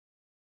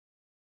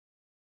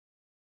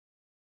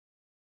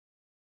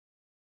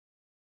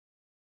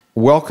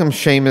Welcome,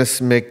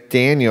 Seamus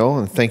McDaniel,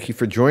 and thank you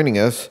for joining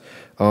us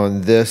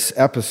on this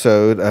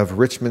episode of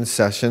Richmond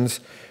Sessions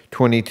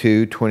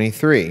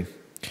 2223.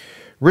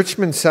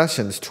 Richmond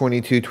Sessions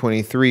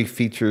 2223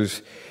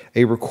 features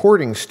a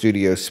recording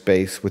studio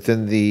space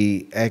within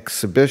the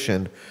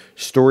exhibition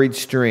Storied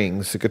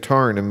Strings, a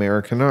Guitar in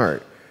American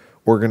Art,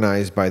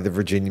 organized by the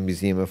Virginia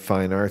Museum of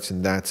Fine Arts,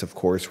 and that's, of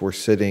course, we're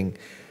sitting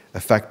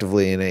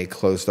effectively in a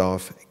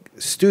closed-off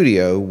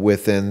studio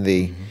within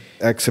the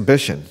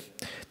exhibition.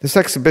 This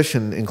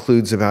exhibition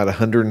includes about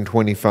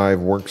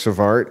 125 works of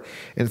art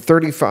and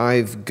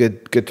 35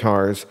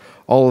 guitars,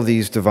 all of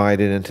these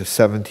divided into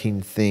 17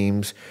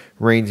 themes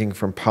ranging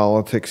from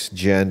politics,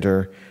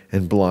 gender,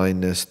 and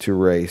blindness to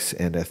race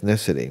and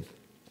ethnicity.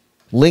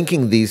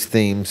 Linking these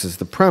themes is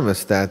the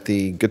premise that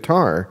the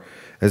guitar,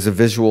 as a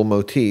visual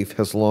motif,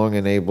 has long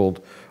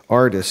enabled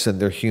artists and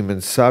their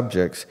human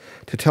subjects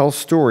to tell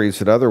stories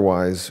that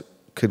otherwise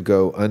could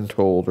go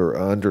untold or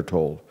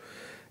undertold.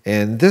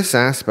 And this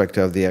aspect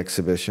of the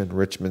exhibition,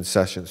 Richmond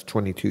Sessions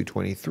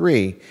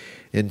 2223,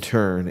 in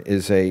turn,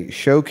 is a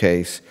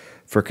showcase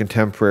for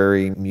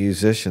contemporary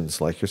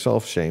musicians like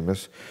yourself,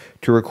 Seamus,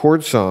 to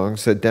record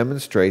songs that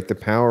demonstrate the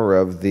power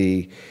of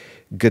the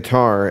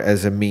guitar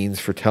as a means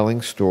for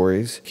telling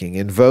stories,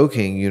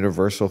 invoking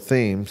universal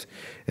themes,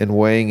 and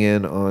weighing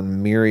in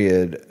on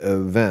myriad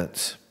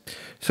events.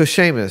 So,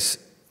 Seamus,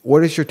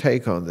 what is your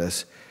take on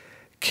this?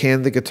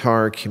 Can the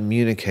guitar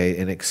communicate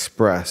and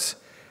express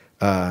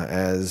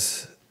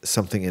as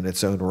something in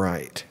its own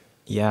right?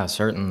 Yeah,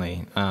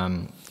 certainly.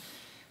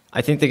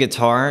 I think the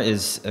guitar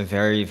is a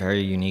very,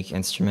 very unique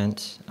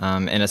instrument.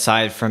 And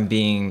aside from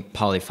being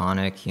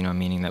polyphonic,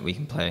 meaning that we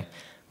can play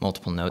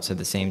multiple notes at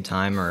the same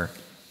time or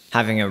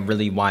having a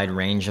really wide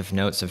range of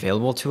notes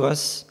available to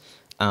us,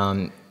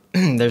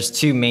 there's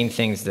two main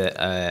things that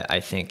I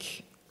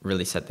think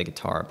really set the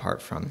guitar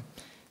apart from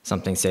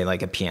something, say,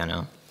 like a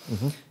piano.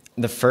 Mm-hmm.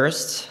 The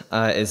first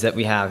is that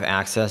we have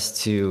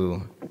access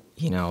to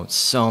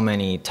so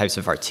many types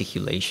of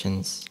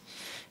articulations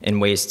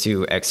and ways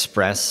to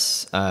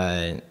express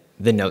the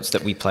notes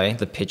that we play,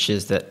 the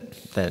pitches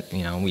that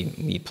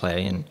we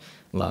play and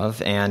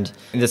love. And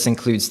this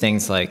includes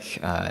things like,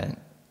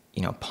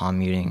 palm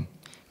muting,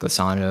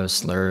 glissando,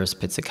 slurs,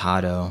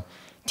 pizzicato,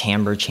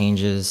 timbre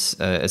changes,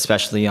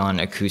 especially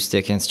on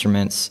acoustic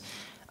instruments,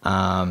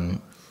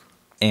 and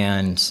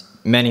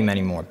many,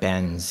 many more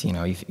bends.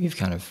 You've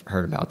kind of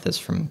heard about this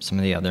from some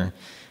of the other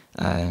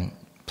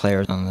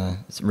players on the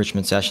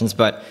Richmond Sessions.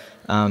 But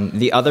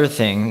the other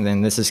thing,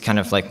 and this is kind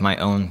of like my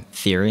own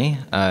theory,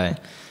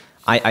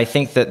 I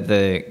think that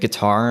the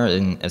guitar,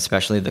 and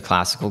especially the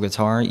classical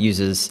guitar,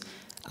 uses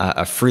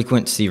a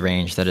frequency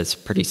range that is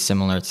pretty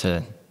similar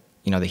to,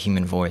 the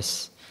human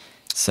voice.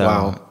 So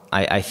wow.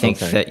 I think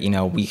that,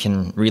 we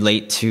can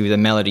relate to the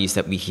melodies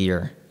that we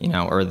hear,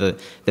 or the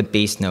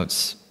bass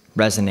notes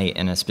resonate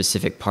in a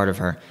specific part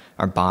of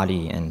our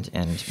body,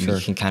 and sure.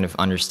 We can kind of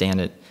understand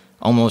it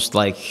almost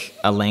like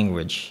a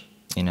language,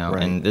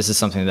 right. And this is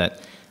something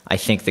that I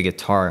think the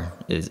guitar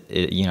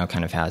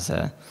kind of has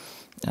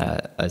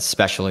a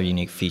special or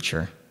unique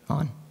feature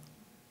on.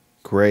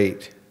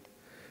 Great.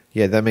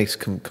 Yeah, that makes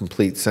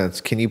complete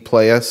sense. Can you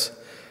play us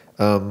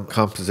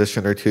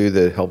composition or two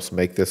that helps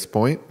make this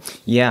point?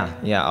 Yeah,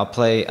 I'll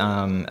play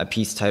a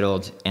piece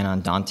titled An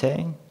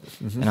Andante.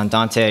 Mm-hmm. An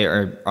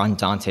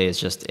andante is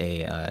just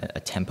a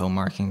tempo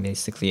marking,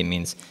 basically. It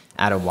means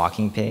at a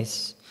walking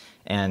pace.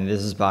 And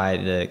this is by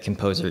the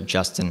composer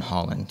Justin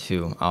Holland,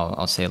 who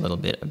I'll say a little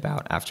bit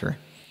about after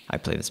I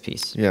play this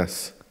piece.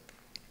 Yes.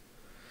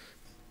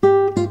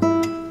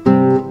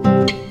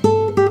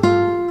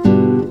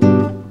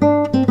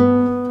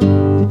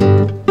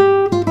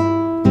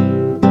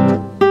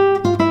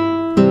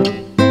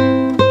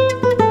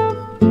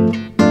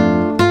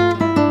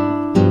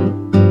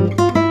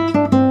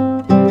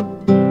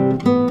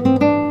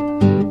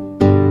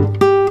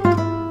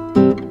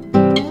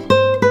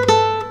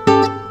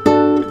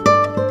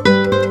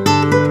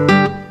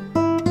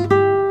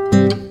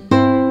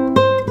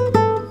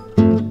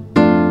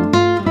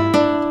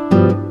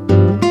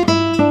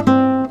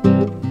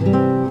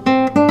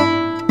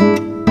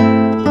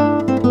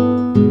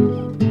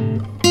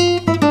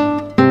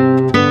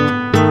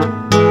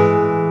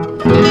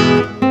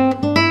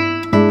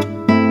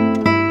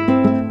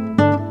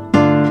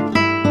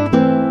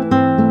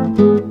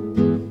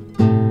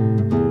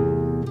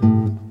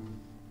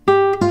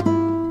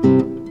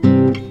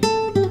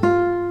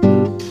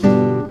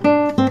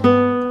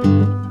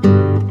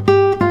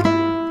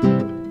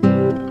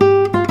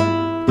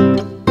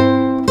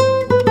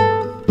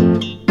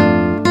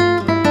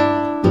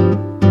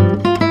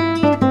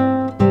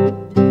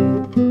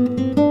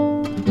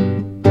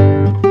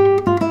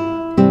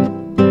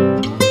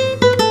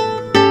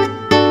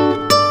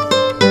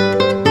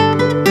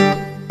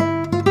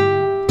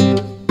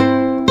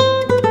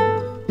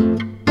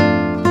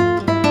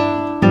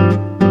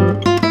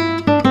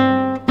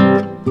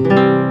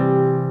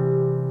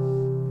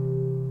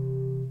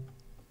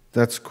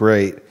 That's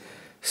great.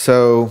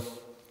 So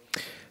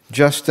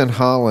Justin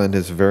Holland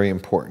is a very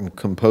important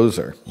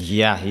composer.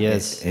 Yeah, he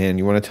is. And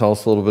you want to tell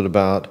us a little bit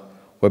about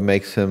what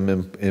makes him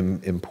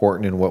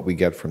important and what we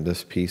get from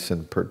this piece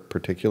in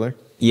particular?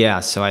 Yeah,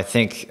 so I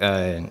think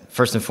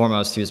first and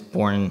foremost, he was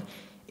born in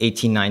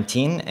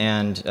 1819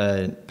 and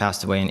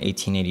passed away in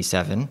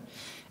 1887.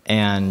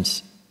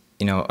 And,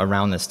 you know,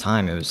 around this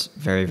time, it was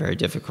very, very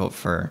difficult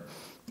for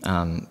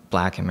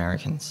Black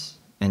Americans.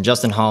 And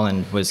Justin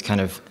Holland was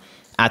kind of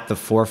at the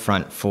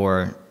forefront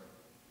for,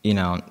 you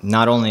know,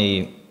 not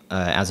only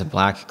as a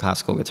Black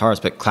classical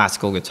guitarist, but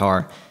classical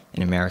guitar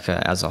in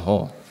America as a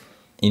whole.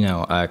 You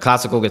know,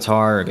 classical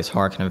guitar or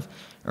guitar kind of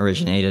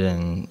originated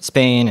in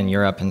Spain and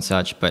Europe and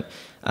such, but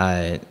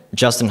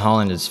Justin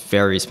Holland is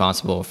very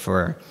responsible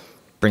for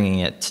bringing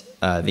it,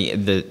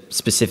 the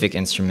specific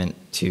instrument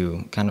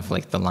to kind of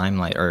like the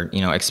limelight, or,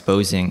 you know,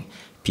 exposing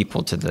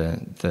people to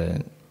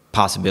the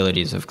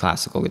possibilities of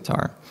classical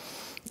guitar.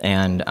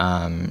 And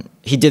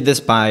he did this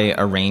by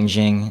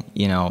arranging,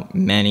 you know,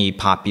 many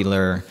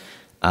popular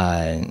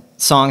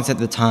songs at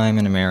the time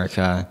in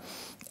America.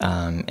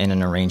 And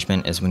an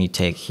arrangement is when you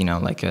take, you know,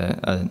 like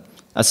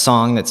a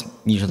song that's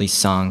usually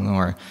sung,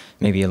 or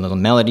maybe a little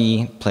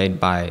melody played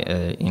by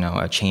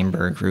a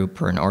chamber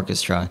group or an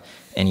orchestra,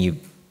 and you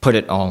put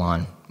it all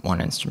on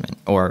one instrument,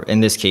 or in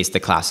this case, the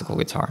classical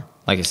guitar.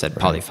 Like I said,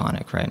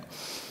 polyphonic, right?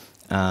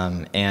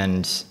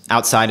 And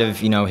outside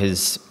of, you know,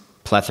 his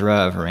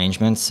plethora of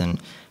arrangements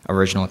and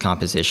original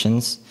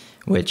compositions,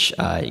 which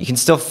you can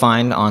still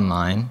find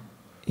online,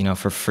 you know,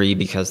 for free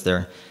because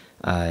they're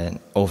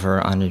over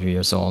 100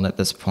 years old at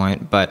this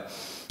point, but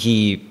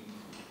he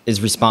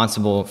is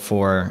responsible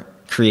for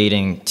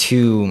creating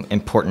two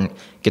important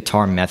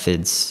guitar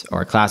methods,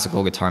 or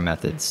classical guitar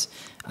methods.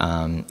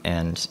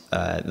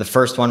 The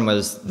first one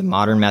was the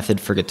modern method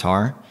for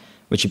guitar,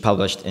 which he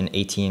published in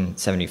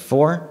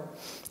 1874,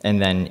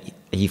 and then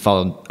he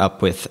followed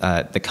up with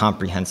the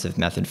comprehensive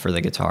method for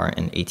the guitar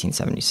in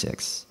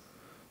 1876.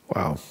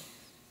 Wow.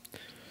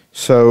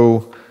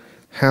 So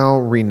how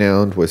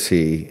renowned was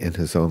he in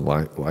his own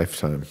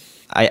lifetime?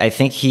 I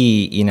think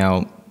he, you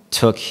know,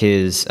 took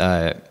his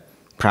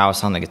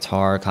prowess on the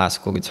guitar,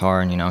 classical guitar,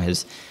 and, you know,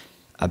 his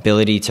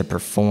ability to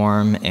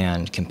perform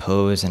and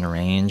compose and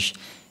arrange,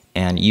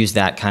 and used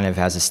that kind of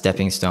as a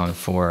stepping stone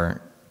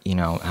for, you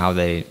know, how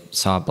they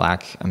saw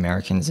Black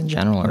Americans in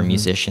general, or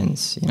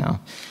musicians, you know.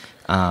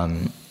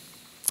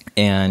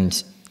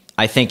 And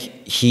I think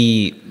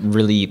he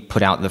really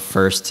put out the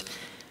first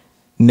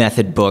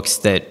method books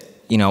that,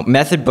 you know,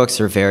 method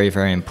books are very,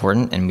 very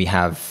important, and we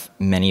have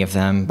many of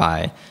them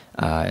by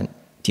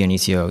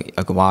Dionisio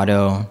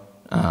Aguado,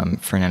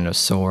 Fernando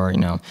Sor, you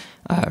know,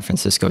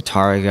 Francisco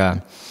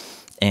Tarraga,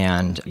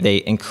 and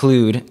they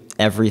include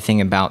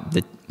everything about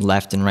the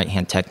left and right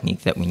hand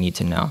technique that we need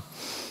to know.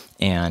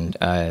 And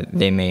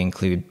they may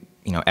include,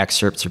 you know,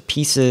 excerpts or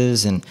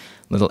pieces and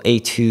little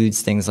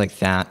etudes, things like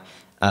that.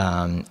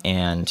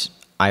 And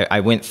I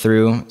went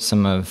through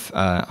some of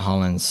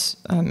Holland's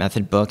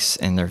method books,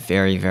 and they're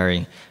very,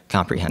 very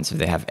comprehensive.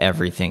 They have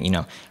everything, you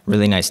know,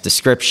 really nice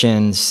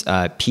descriptions,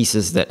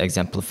 pieces that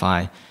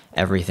exemplify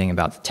everything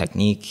about the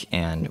technique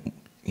and,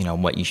 you know,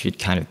 what you should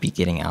kind of be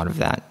getting out of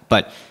that.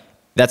 But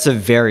that's a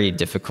very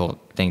difficult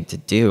thing to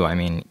do. I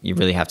mean, you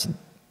really have to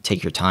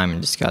take your time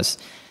and discuss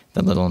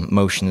the little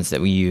motions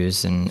that we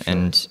use,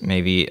 and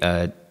maybe,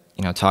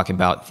 you know, talk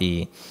about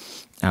the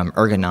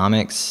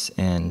ergonomics.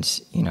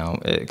 And, you know,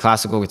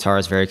 classical guitar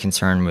is very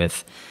concerned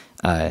with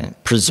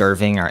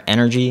preserving our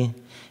energy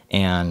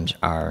and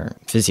our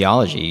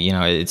physiology. You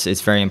know,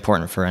 it's very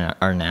important for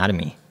our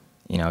anatomy,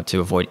 you know, to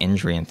avoid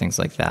injury and things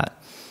like that.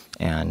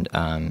 And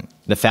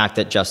the fact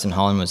that Justin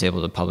Holland was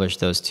able to publish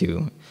those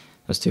two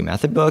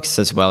method books,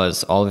 as well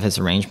as all of his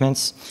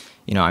arrangements,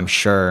 you know, I'm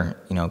sure,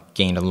 you know,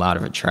 gained a lot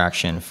of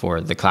attraction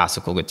for the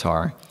classical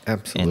guitar.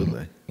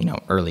 Absolutely. In, you know,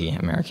 early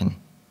American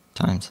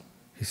times.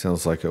 He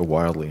sounds like a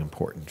wildly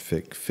important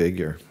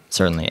figure.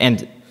 Certainly.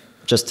 And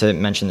just to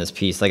mention this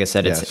piece, like I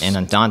said, it's an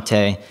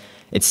andante.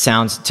 It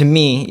sounds, to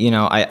me, you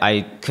know,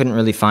 I couldn't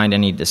really find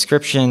any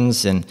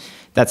descriptions, and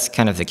that's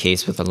kind of the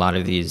case with a lot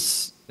of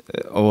these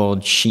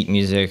old sheet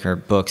music or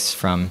books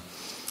from,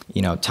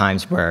 you know,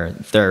 times where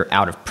they're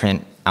out of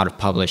print, out of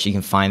publish. You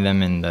can find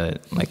them in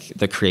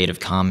the Creative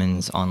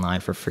Commons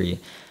online for free.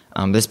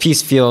 This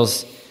piece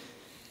feels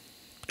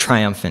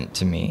triumphant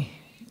to me.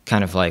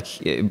 Kind of like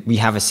we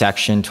have a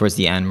section towards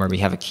the end where we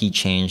have a key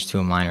change to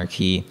a minor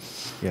key.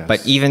 Yes.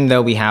 But even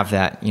though we have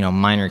that, you know,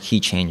 minor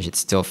key change, it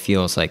still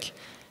feels like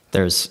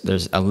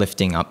there's a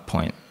lifting up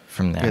point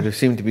from there. Yeah, there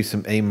seemed to be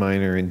some A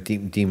minor and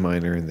D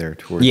minor in there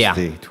towards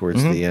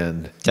the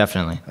end.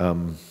 Definitely.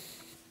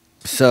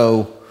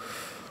 So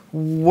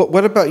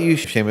what about you,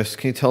 Seamus?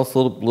 Can you tell us a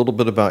little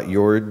bit about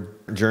your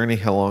journey,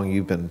 how long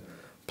you've been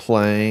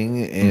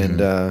playing, and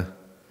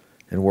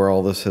where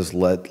all this has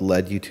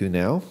led you to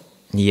now?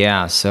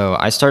 Yeah, so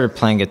I started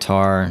playing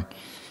guitar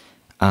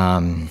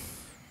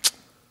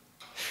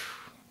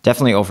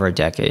definitely over a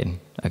decade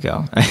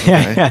ago.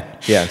 Okay.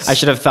 Yes. I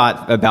should have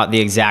thought about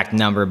the exact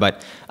number,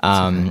 but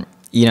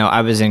You know,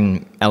 I was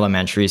in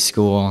elementary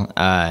school.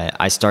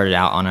 I started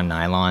out on a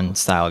nylon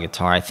style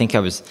guitar. I think I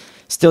was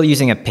still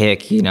using a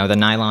pick. You know, the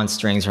nylon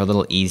strings are a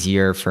little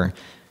easier for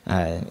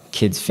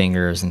kids'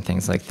 fingers and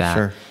things like that,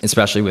 Sure.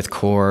 especially with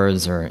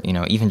chords or, you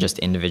know, even just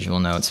individual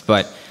notes.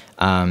 But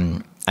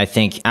I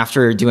think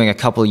after doing a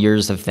couple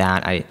years of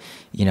that, I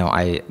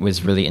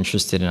was really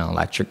interested in an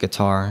electric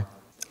guitar.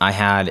 I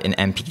had an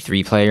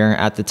MP3 player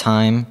at the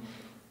time.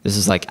 This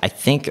is like, I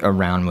think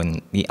around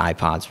when the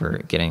iPods were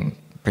getting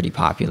pretty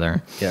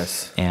popular.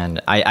 Yes. And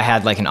I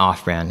had like an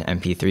off-brand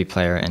MP3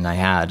 player, and I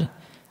had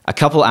a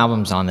couple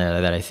albums on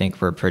there that I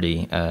think were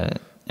pretty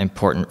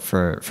important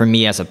for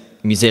me as a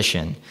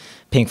musician.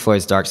 Pink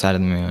Floyd's Dark Side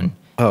of the Moon,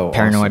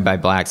 Paranoid awesome. by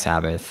Black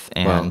Sabbath,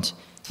 and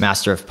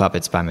Master of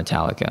Puppets by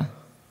Metallica.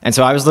 And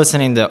so I was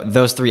listening to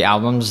those 3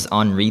 albums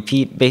on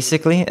repeat,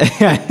 basically.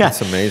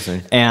 That's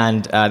amazing.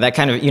 And that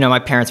kind of, you know, my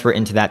parents were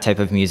into that type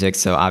of music,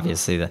 so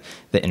obviously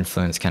the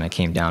influence kind of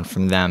came down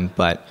from them.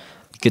 But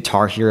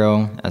Guitar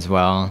Hero as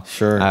well.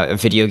 Sure. A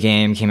video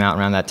game came out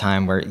around that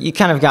time where you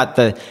kind of got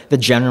the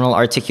general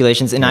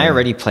articulations. And I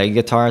already played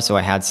guitar, so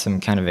I had some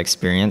kind of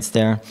experience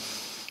there.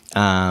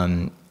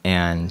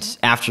 And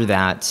after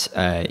that,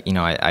 you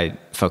know, I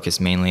focused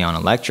mainly on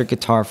electric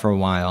guitar for a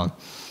while.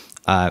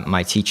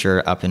 My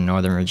teacher up in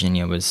Northern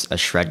Virginia was a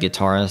shred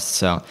guitarist,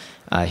 so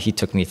he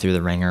took me through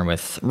the ringer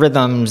with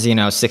rhythms, you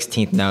know,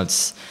 16th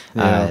notes,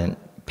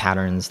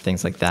 patterns,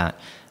 things like that.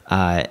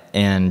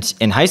 And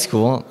in high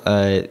school,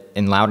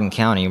 in Loudoun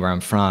County, where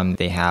I'm from,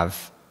 they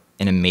have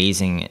an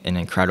amazing and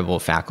incredible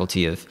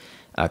faculty of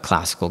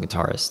classical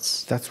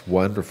guitarists. That's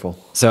wonderful.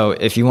 So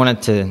if you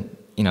wanted to,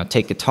 you know,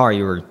 take guitar,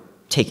 you were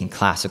taking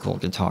classical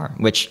guitar,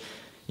 which,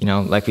 you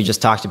know, like we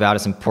just talked about,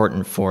 is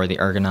important for the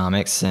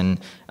ergonomics and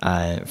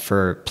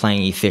for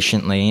playing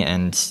efficiently,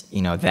 and,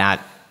 you know, that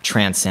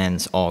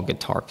transcends all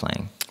guitar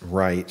playing.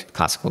 Right.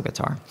 Classical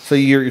guitar. So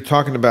you're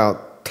talking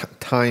about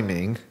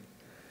timing,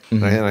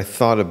 and I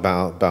thought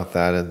about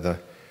that and the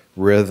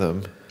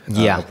rhythm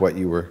of what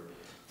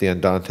the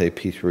Andante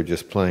piece you were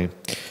just playing.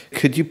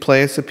 Could you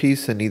play us a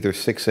piece in either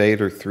 6/8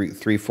 or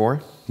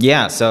 3/4?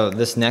 Yeah, so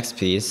this next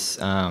piece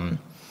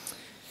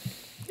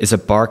is a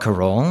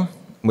barcarolle,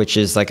 which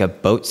is like a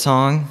boat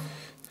song.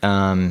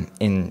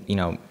 In, you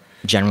know,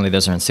 generally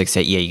those are in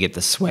 6/8. Yeah, you get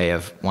the sway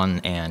of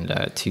 1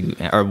 and 2,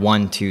 or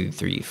 1, 2,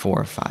 3,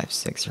 4, 5,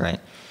 6, right?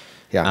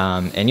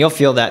 Yeah. And you'll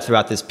feel that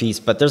throughout this piece,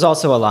 but there's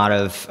also a lot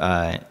of,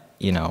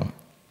 you know,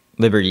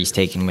 liberties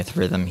taken with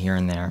rhythm here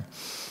and there.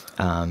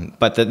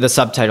 But the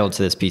subtitle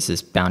to this piece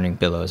is Bounding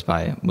Billows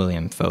by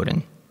William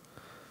Foden.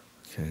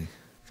 Okay.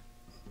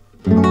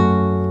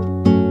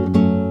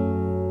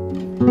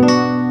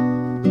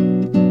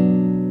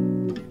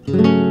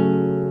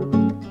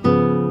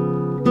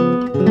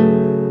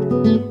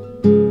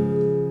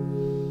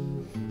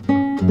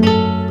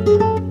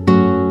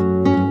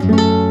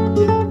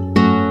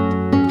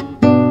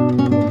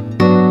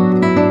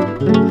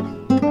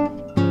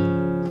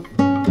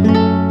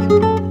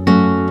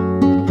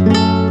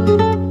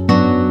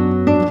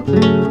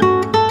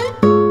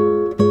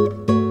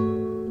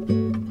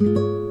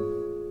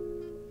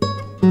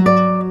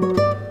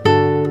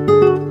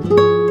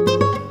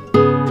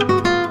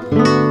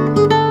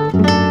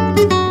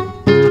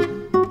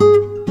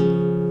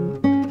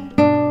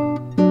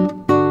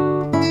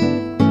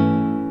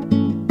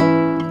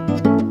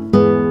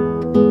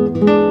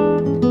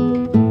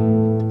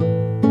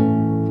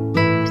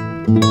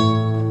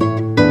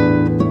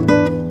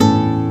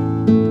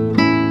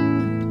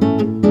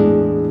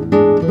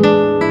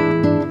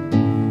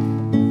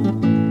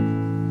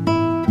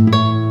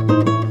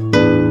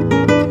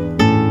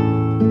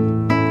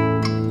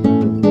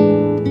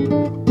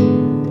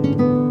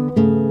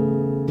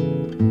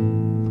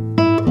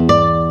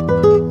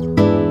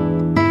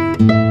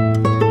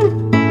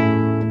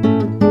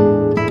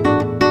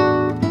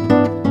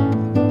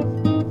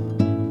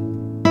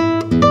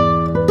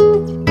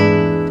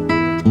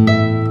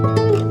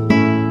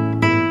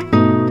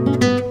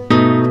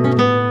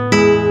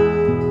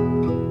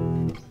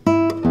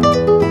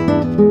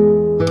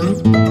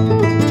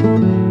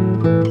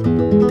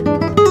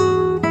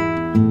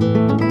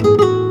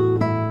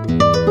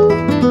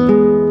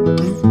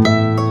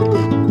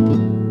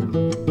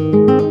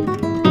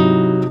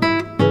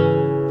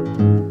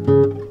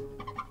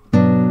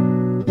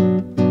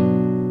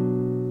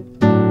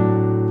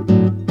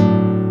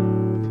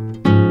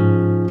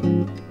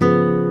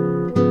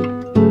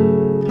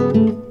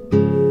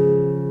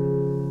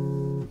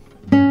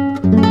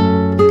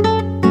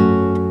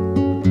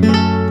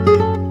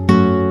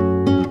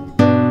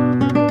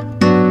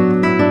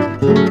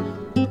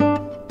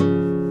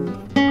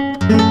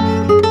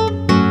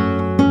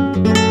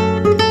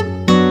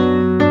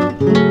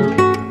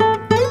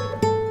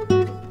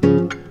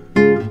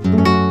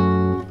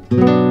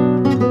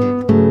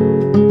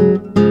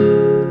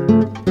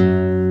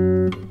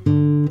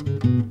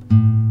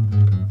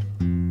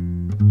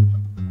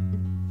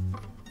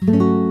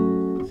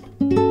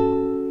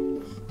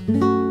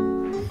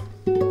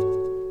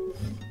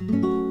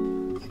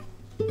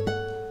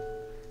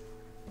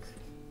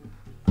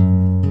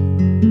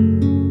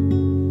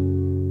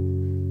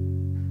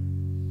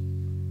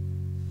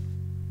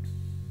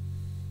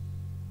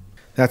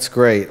 That's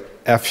great.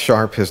 F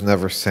sharp has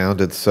never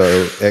sounded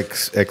so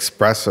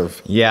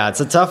expressive. Yeah,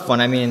 it's a tough one.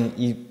 I mean,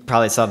 you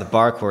probably saw the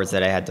bar chords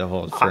that I had to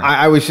hold for.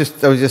 I was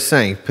just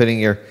saying, putting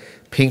your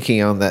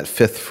pinky on that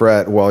 5th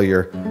fret while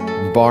you're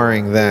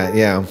barring that,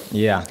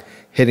 Yeah.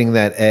 hitting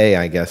that A,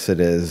 I guess it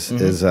is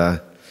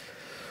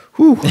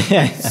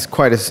it's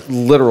quite a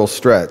literal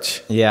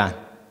stretch. Yeah.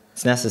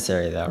 It's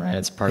necessary though, right?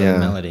 It's part of the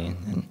melody.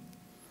 And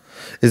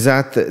is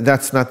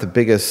that's not the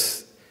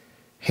biggest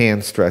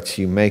hand stretch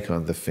you make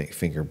on the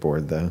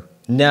fingerboard though?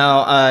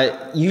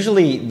 No,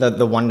 usually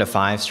the 1 to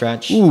 5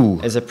 stretch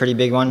is a pretty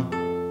big one.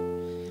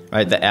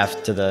 Right, the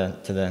F to the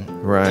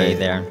A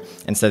there.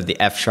 Instead of the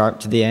F sharp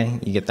to the A,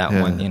 you get that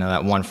one,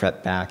 that 1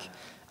 fret back.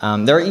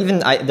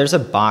 There's a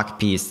Bach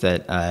piece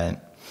that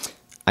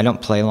I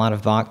don't play a lot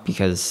of Bach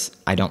because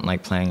I don't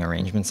like playing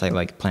arrangements. I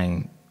like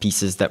playing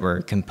pieces that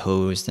were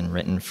composed and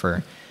written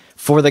for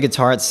the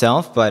guitar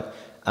itself. But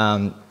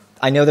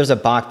I know there's a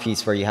Bach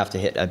piece where you have to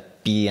hit a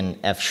B and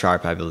F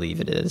sharp, I believe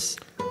it is.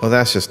 Oh,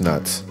 that's just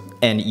nuts.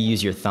 And you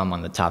use your thumb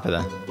on the top of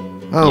the...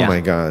 Oh my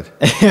God.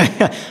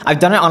 I've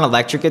done it on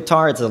electric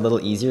guitar. It's a little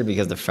easier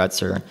because the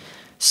frets are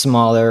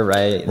smaller,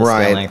 right? The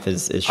scale length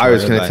is shorter. I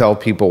was going to tell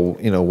people,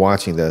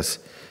 watching this,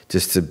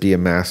 just to be a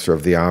master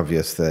of the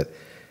obvious,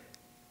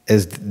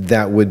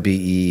 that would be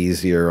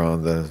easier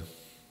on the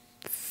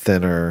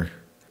thinner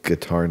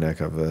guitar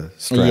neck of a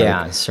Strat.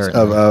 Yeah,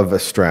 certainly. Of a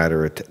Strat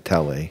or a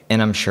Tele.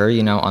 And I'm sure,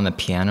 on the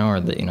piano or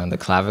the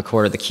clavichord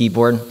or the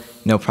keyboard,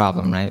 no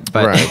problem, right?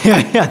 But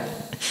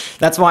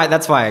that's why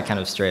I kind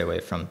of stray away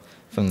from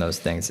those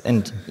things.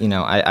 And,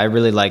 I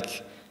really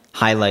like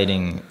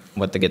highlighting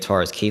what the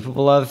guitar is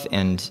capable of,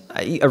 and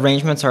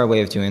arrangements are a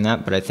way of doing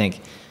that, but I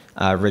think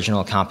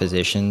original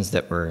compositions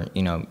that were,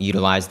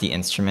 utilize the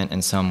instrument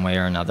in some way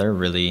or another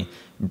really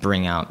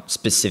bring out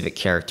specific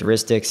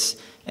characteristics,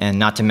 and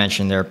not to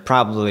mention they're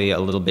probably a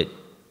little bit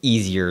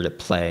easier to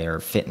play or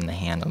fit in the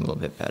hand a little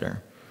bit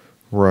better.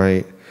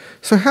 Right.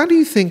 So how do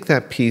you think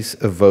that piece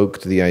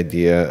evoked the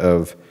idea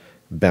of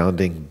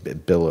bounding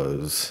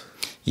billows?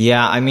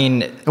 Yeah, I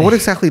mean... And what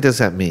exactly does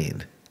that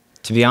mean?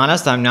 To be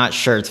honest, I'm not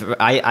sure.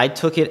 I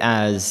took it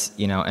as,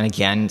 and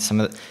again,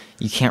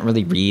 you can't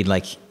really read,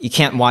 you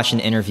can't watch an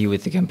interview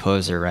with the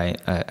composer, right?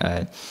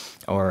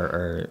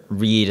 Or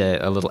read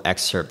a little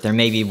excerpt. There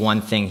may be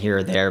one thing here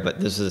or there, but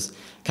this is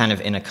kind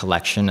of in a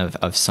collection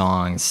of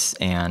songs.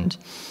 And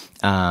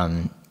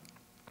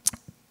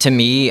to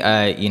me,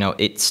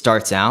 it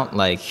starts out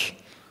like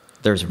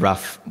there's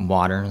rough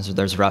waters, or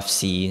there's rough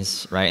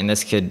seas, right? And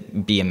this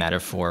could be a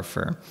metaphor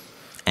for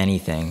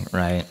anything,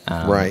 right?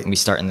 Right. We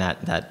start in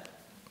that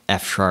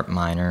F sharp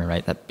minor,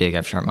 right? That big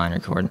F sharp minor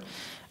chord.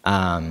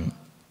 And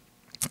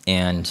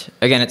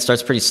again, it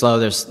starts pretty slow.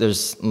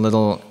 There's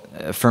little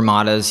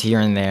fermatas here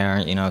and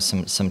there,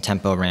 some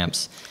tempo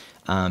ramps.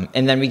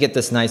 And then we get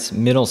this nice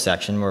middle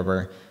section where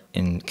we're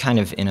in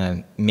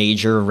a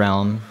major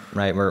realm,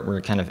 right?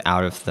 We're kind of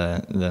out of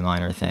the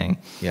minor thing.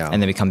 Yeah.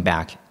 And then we come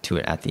back to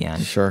it at the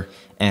end. Sure.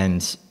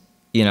 And,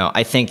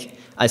 I think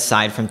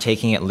aside from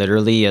taking it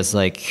literally as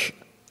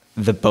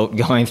the boat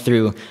going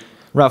through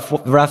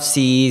rough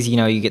seas,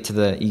 you get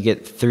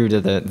through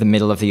to the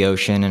middle of the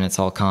ocean and it's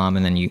all calm,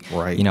 and then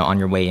on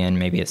your way in,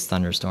 maybe it's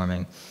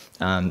thunderstorming.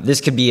 This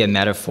could be a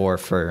metaphor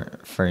for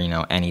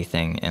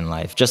anything in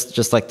life,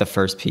 just like the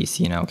first piece,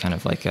 kind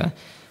of like a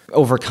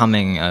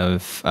overcoming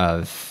of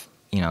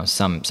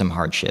some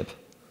hardship.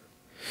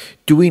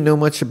 Do we know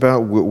much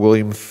about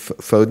William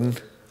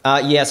Foden?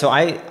 Yeah, so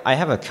I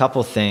have a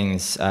couple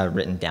things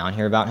written down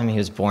here about him. He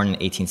was born in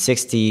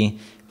 1860,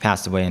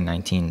 passed away in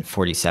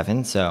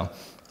 1947, so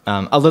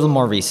a little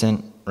more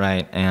recent,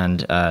 right?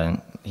 And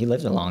he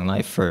lived a long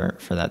life for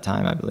that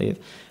time, I believe.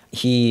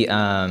 He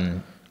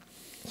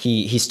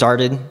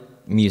started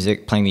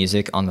playing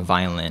music on the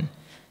violin,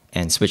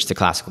 and switched to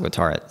classical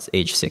guitar at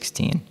age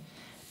 16.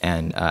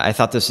 And I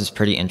thought this was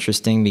pretty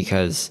interesting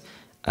because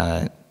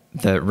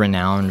the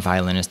renowned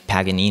violinist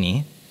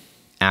Paganini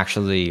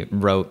actually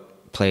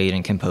played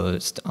and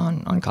composed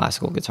on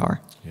classical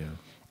guitar. Yeah.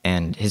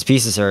 And his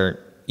pieces are,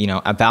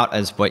 about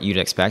as what you'd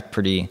expect,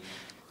 pretty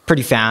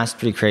fast,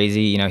 pretty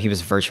crazy. He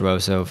was a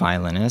virtuoso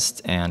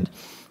violinist, and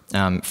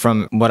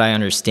from what I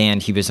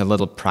understand, he was a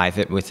little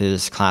private with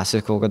his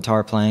classical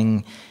guitar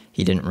playing.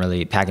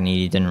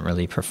 Paganini didn't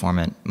really perform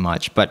it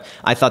much, but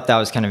I thought that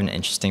was kind of an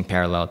interesting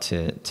parallel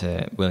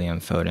to William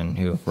Foden,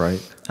 who,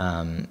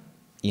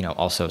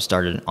 also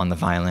started on the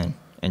violin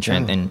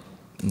and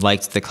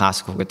liked the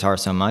classical guitar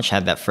so much,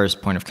 had that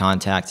first point of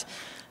contact,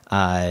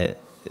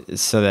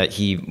 so that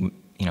he,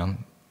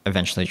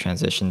 eventually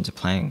transitioned to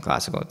playing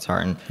classical guitar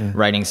and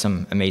writing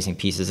some amazing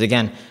pieces.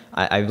 Again,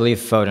 I believe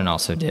Foden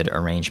also did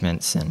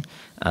arrangements and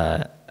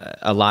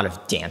a lot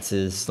of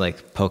dances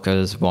like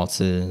polkas,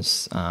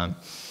 waltzes,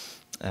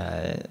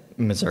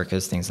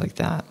 mazurkas, things like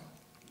that.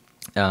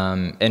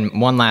 And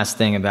one last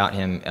thing about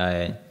him,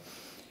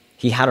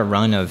 he had a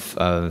run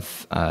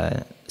of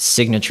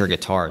signature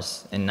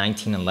guitars in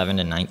 1911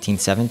 and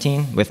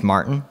 1917 with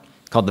Martin,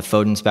 called the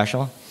Foden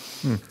Special.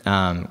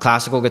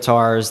 Classical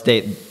guitars,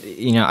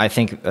 I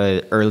think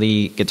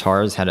early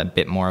guitars had a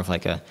bit more of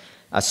like a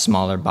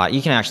smaller body.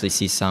 You can actually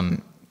see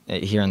some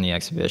here in the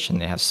exhibition.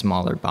 They have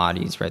smaller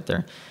bodies, right?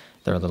 They're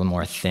a little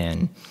more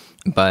thin,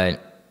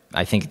 but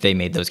I think they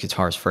made those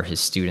guitars for his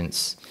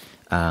students,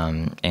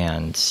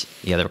 and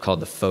yeah, they were called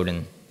the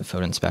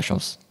Foden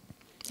specials.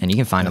 And you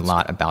can find a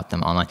lot about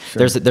them online.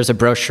 Sure. There's a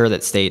brochure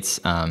that states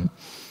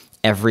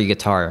every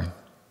guitar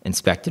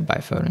inspected by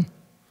Foden.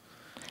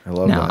 I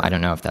love that. I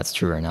don't know if that's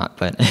true or not,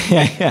 but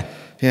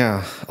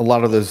yeah, a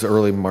lot of those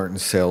early Martin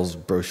sales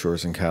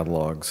brochures and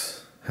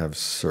catalogs have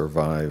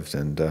survived,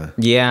 and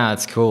yeah,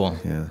 it's cool.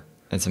 Yeah,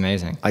 it's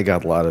amazing. I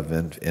got a lot of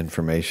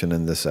information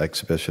in this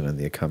exhibition and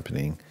the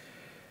accompanying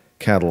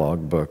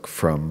catalog book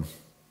from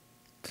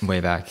way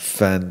back.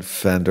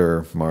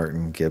 Fender,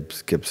 Martin,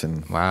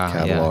 Gibson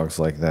catalogs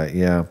like that.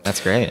 Yeah,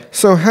 that's great.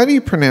 So, how do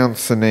you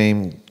pronounce the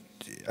name?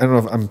 I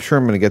don't know. I'm sure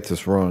I'm going to get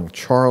this wrong.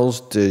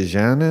 Charles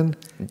Dejanin?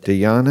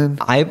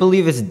 I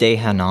believe it's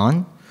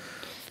Dejanin.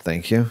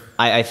 Thank you.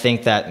 I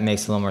think that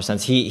makes a little more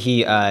sense.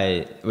 He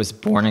was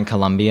born in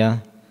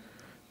Colombia.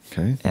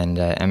 Okay. And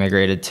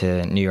emigrated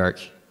to New York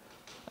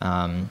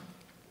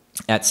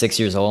at 6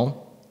 years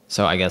old.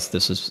 So I guess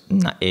this was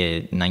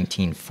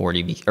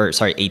 1840.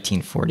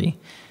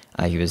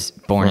 He was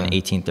born in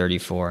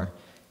 1834,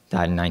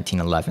 died in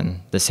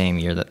 1911, the same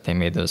year that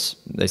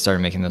they started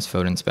making those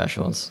Foden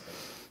specials.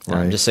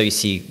 Right. Just so you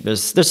see,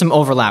 there's some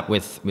overlap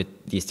with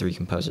these three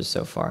composers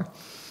so far.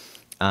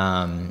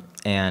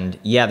 And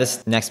yeah,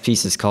 this next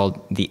piece is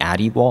called the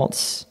Addy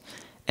Waltz.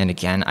 And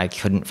again, I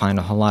couldn't find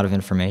a whole lot of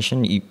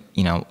information. You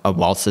know, a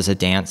waltz is a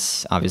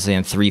dance, obviously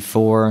in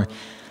 3/4.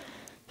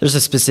 There's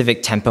a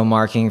specific tempo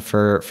marking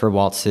for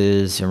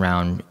waltzes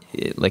around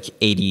like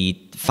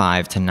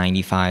 85 to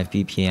 95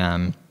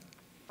 BPM.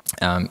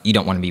 You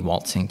don't want to be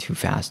waltzing too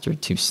fast or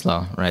too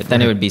slow, right?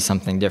 Then it would be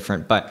something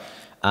different. But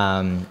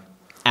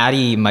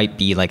Addy might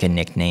be like a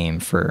nickname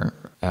for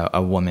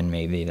a woman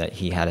maybe that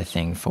he had a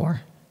thing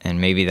for. And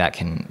maybe that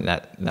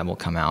will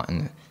come out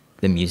in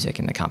the music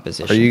and the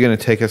composition. Are you going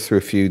to take us through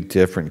a few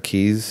different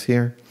keys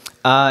here?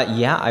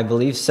 Yeah, I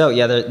believe so.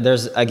 Yeah,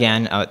 there's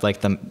again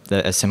like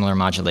a similar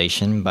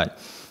modulation, but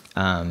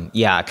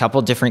yeah, a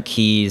couple different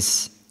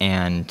keys,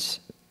 and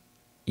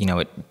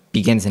it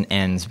begins and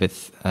ends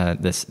with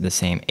the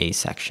same A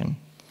section.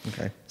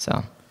 Okay.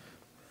 So.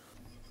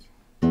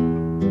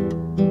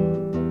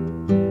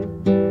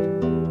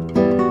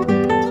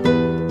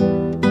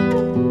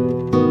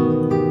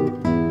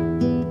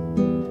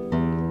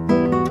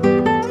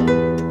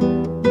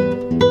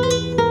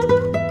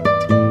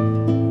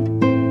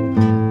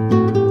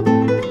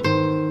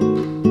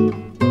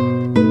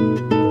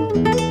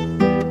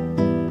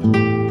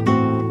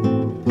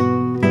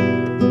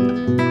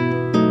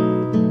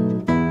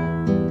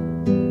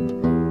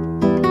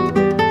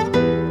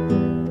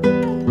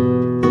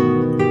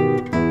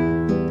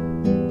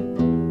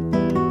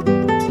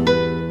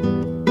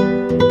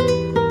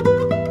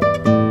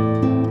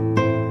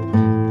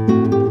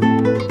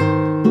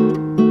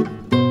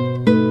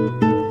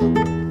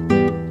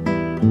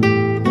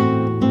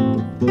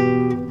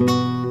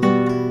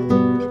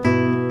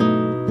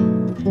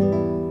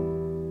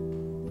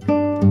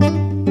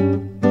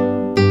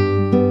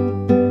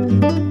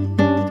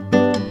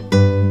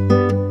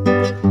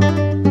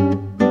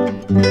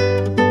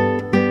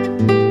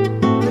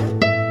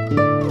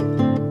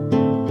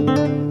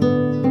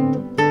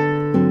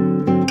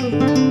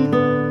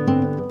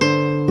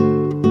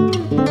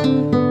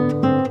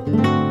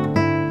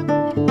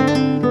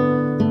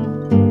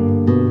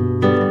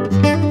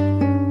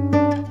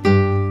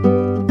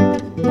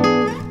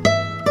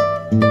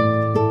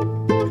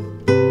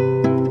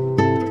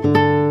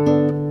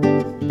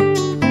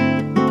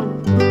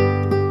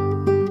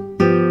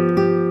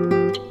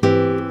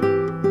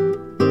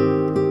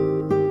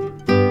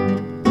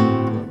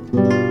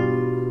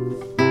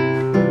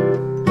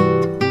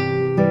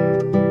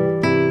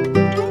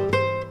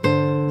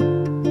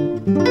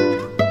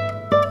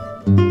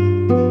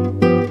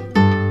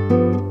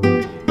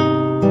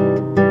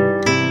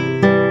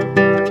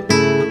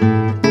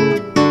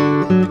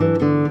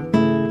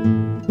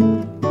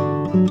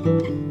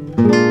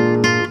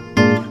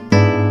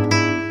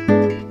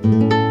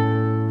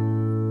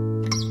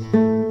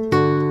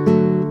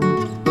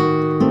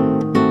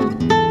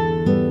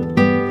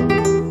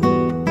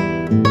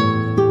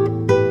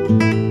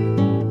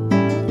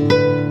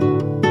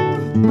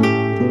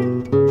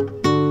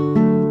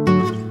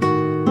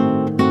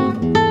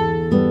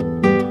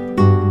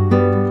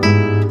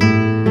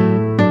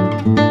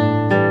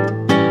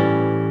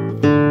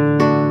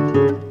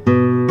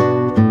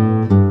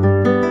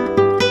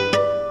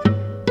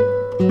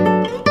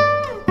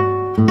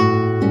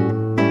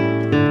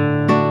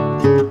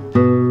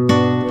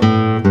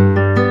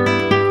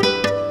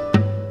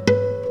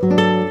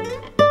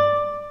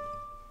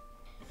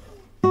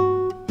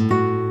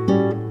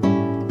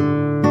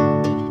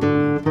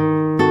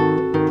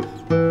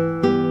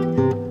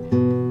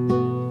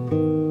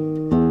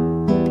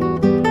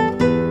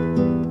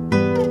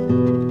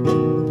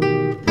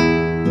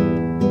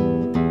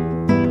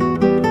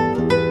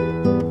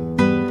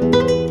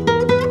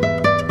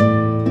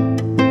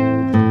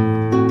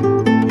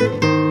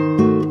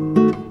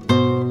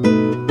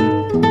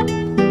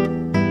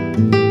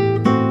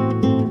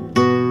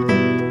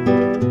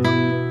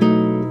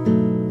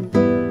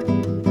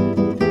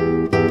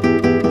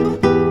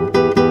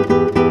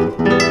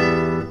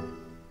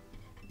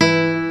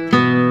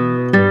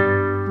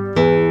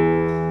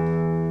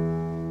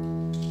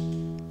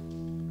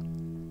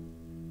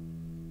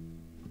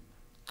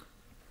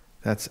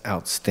 That's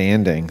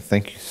outstanding.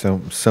 Thank you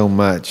so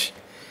much.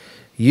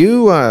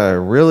 You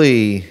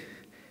really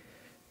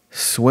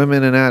swim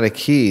in and out of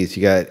keys.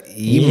 You got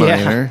E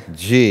minor,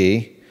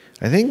 G,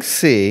 I think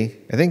C,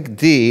 I think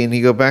D, and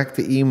you go back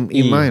to E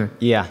minor.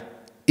 Yeah.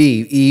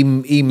 E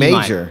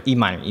major. E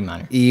minor.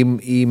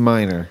 E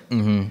minor.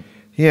 Mm-hmm.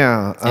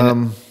 Yeah.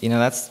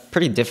 That's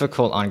pretty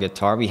difficult on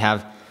guitar. We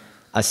have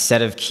a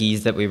set of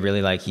keys that we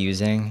really like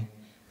using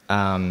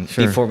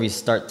before we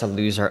start to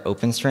lose our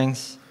open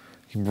strings.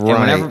 Right. And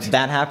whenever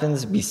that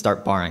happens, we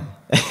start barring.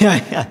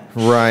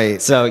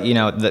 Right. So,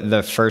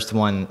 the first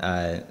one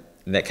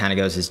that kind of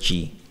goes is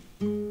G,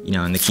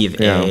 in the key of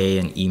A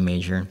and E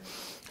major,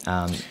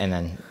 and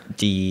then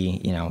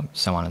D,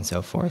 so on and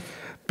so forth.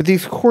 But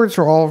these chords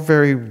are all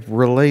very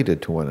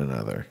related to one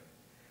another.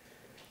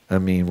 I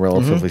mean,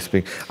 relatively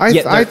speaking.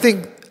 I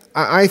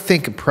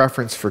think a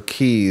preference for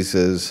keys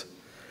is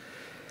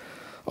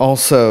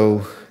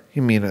also,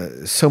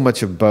 so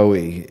much of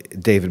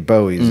David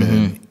Bowie's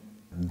in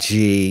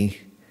G,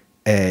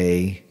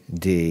 A,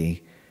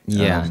 D.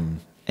 Yeah.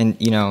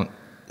 And,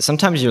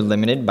 sometimes you're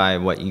limited by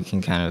what you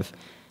can kind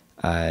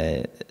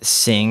of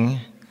sing,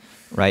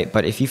 right?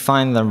 But if you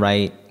find the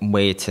right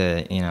way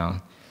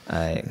to,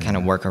 kind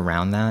of work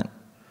around that,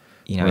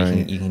 you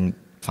can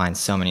find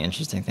so many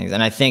interesting things.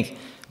 And I think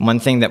one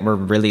thing that we're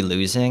really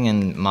losing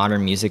in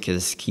modern music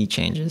is key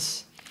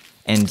changes.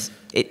 And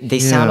they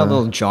sound a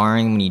little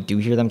jarring when you do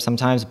hear them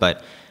sometimes,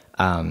 but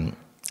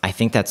I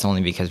think that's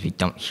only because we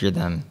don't hear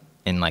them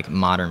in like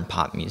modern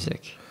pop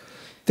music.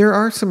 There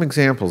are some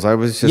examples. I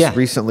was just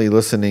recently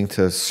listening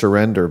to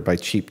Surrender by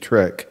Cheap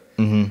Trick,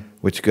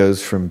 which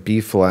goes from B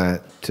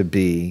flat to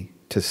B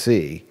to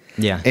C.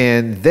 Yeah.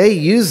 And they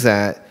use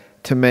that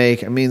to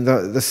make,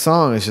 the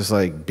song is just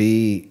like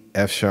B,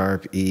 F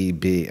sharp, E,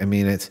 B.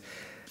 It's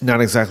not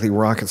exactly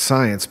rocket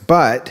science,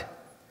 but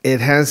it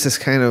has this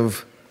kind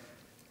of,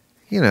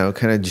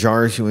 kind of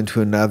jars you into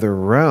another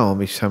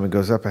realm each time it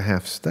goes up a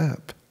half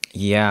step.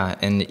 Yeah,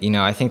 and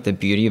I think the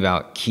beauty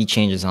about key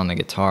changes on the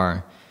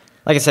guitar,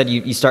 like I said,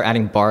 you start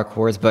adding bar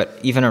chords, but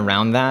even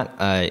around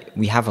that,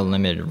 we have a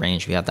limited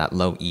range. We have that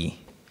low E,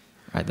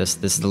 right? This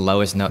is the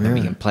lowest note that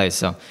we can play.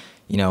 So,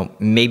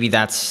 maybe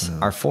that's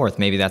our fourth,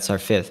 maybe that's our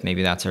fifth,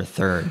 maybe that's our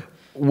third.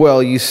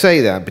 Well, you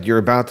say that, but you're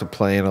about to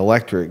play an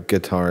electric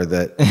guitar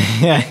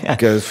that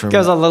goes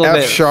a little F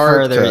bit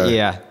sharp further.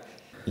 To...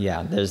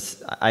 Yeah.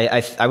 There's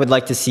I would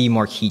like to see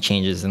more key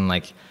changes in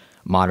like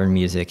modern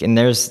music, and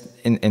there's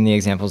in the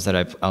examples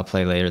that I'll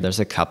play later, there's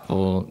a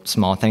couple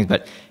small things,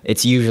 but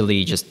it's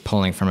usually just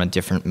pulling from a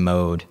different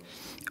mode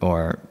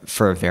or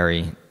for a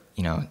very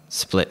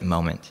split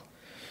moment.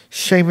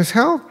 Seamus,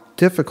 how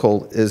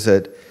difficult is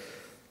it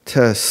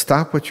to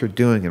stop what you're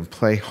doing and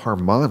play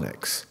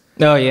harmonics?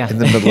 Oh yeah, in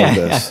the middle of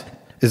this.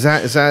 Is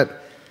that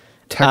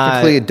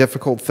technically a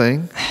difficult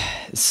thing?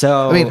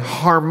 So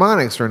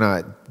harmonics are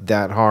not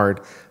that hard,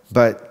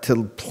 but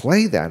to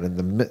play that in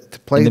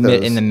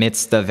the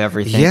midst of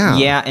everything.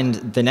 Yeah. And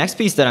the next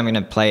piece that I'm going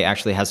to play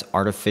actually has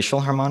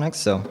artificial harmonics,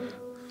 so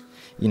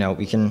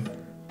we can.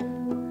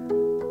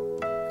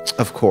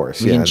 Of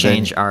course, we can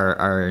change our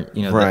our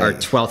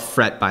 12th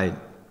fret by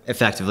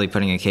effectively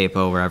putting a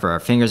capo wherever our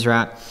fingers are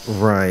at.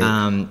 Right.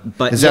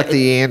 But is that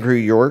the Andrew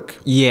York?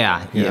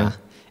 Yeah.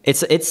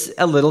 It's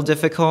a little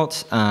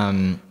difficult,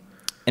 and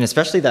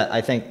especially that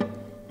I think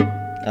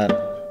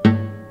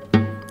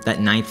that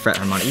 9th fret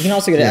harmonic. You can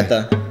also get it at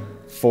the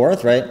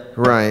 4th, right?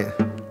 Right.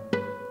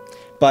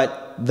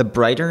 But the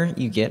brighter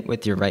you get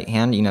with your right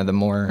hand, the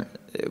more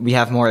we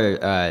have more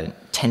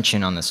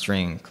tension on the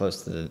string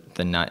close to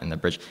the nut and the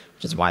bridge,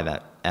 which is why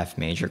that F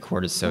major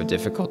chord is so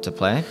difficult to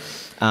play.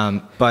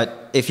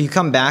 But if you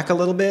come back a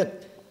little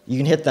bit, you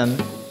can hit them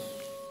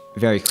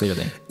very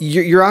clearly.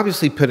 You're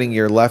obviously putting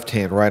your left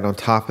hand right on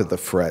top of the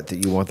fret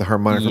that you want the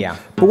harmonic from. Yeah.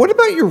 But what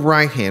about your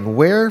right hand?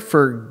 Where,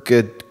 for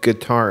good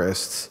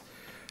guitarists,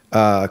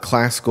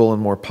 classical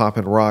and more pop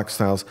and rock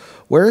styles,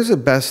 where is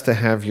it best to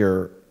have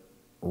your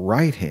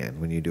right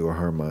hand when you do a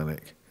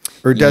harmonic?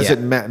 Or does it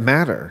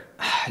matter?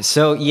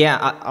 So,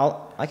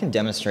 I can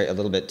demonstrate a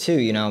little bit too.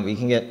 We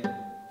can get...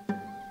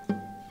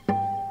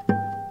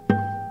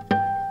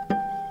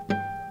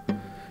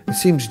 It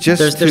seems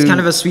just there's kind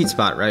of a sweet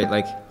spot, right?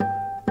 Like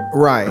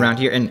around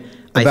here, and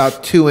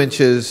about 2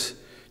 inches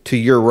to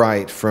your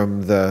right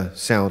from the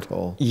sound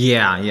hole.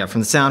 Yeah,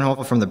 from the sound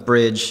hole, from the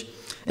bridge,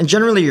 and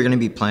generally you're going to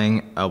be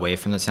playing away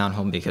from the sound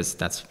hole because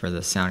that's where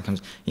the sound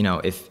comes.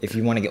 If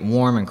you want to get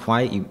warm and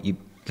quiet, you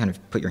kind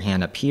of put your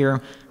hand up here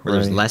where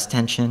there's less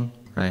tension,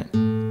 right?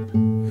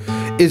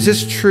 Is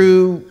this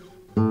true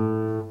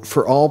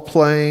for all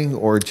playing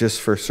or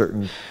just for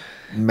certain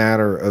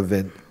matter of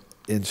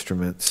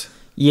instruments?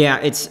 Yeah,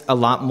 it's a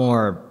lot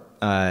more,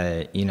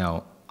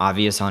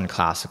 obvious on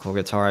classical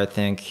guitar, I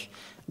think.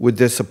 Would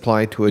this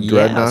apply to a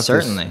dreadnought? Yeah,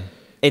 certainly.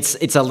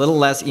 It's a little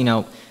less,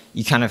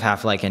 you kind of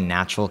have like a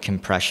natural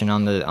compression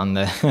on the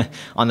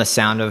on the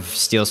sound of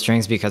steel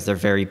strings because they're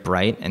very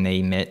bright and they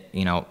emit,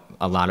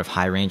 a lot of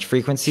high range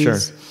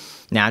frequencies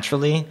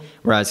naturally,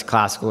 whereas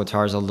classical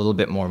guitar is a little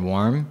bit more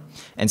warm,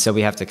 and so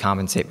we have to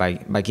compensate by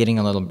getting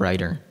a little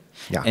brighter.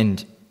 Yeah.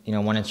 And, you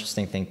know, one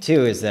interesting thing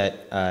too is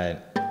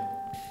that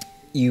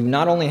you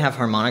not only have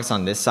harmonics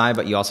on this side,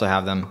 but you also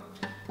have them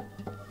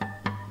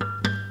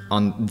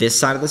on this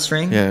side of the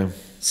string. Yeah.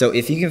 So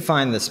if you can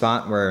find the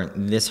spot where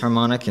this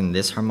harmonic and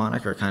this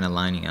harmonic are kind of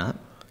lining up,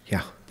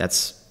 Yeah.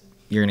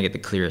 you're gonna get the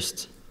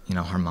clearest, you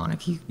know,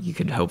 harmonic you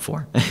could hope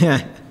for.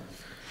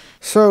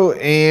 So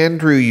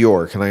Andrew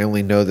York, and I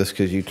only know this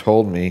because you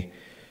told me,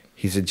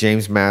 he's a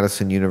James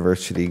Madison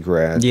University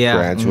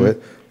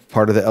graduate,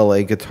 part of the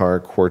LA Guitar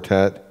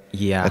Quartet.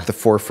 Yeah. At the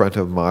forefront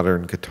of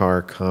modern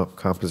guitar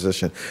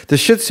composition. This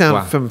should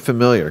sound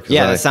familiar.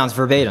 Yeah, that sounds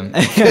verbatim.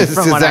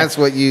 That's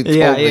what you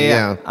told me.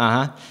 Yeah.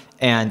 Uh-huh.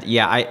 And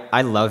yeah,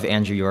 I love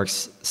Andrew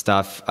York's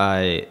stuff.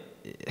 I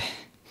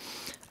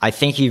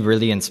think he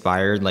really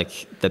inspired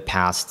like the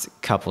past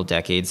couple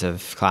decades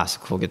of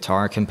classical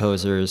guitar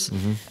composers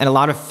and a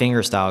lot of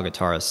fingerstyle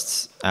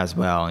guitarists as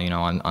well, you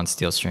know, on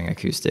steel string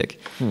acoustic.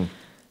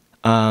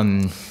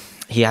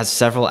 He has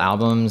several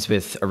albums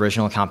with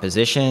original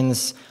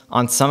compositions.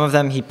 On some of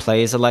them, he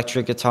plays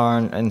electric guitar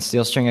and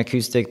steel string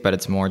acoustic, but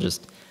it's more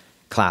just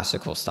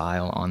classical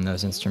style on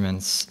those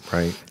instruments.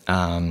 Right.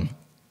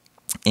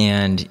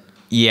 And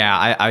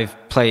yeah, I've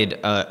played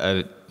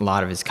a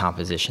lot of his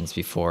compositions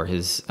before.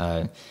 His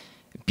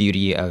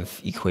Beauty of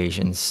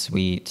Equations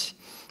Suite,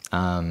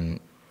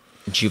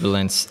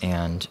 Jubilance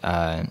and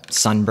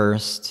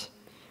Sunburst,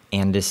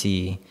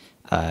 Andecy,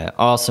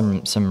 all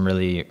some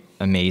really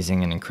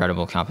amazing and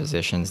incredible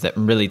compositions that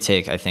really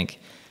take, I think,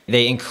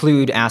 they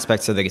include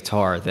aspects of the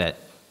guitar that,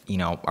 you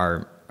know,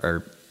 are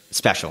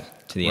special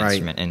to the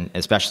instrument, and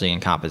especially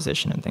in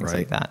composition and things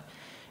like that.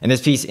 And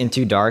this piece,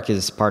 Into Dark,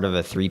 is part of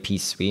a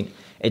 3-piece suite.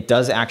 It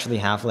does actually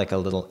have like a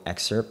little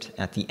excerpt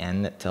at the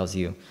end that tells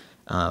you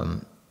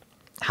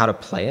how to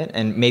play it,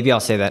 and maybe I'll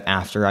say that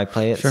after I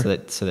play it,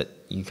 so that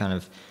you kind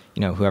of,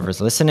 you know,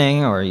 whoever's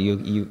listening, or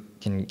you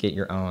can get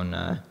your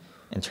own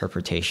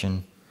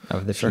interpretation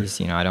of the piece.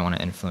 You know, I don't want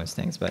to influence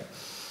things, but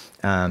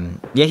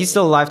yeah, he's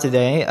still alive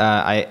today.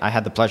 I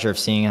had the pleasure of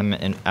seeing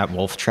him at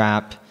Wolf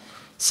Trap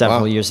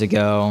several years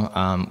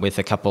ago with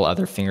a couple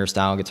other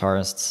fingerstyle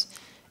guitarists,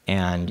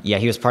 and yeah,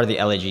 he was part of the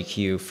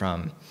LAGQ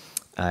from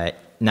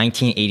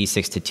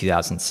 1986 to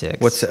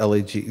 2006. What's the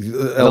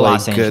LA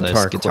Los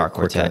Angeles Guitar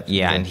Quartet.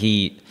 Yeah, and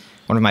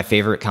one of my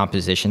favorite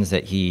compositions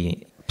that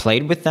he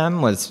played with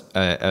them was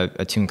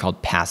a tune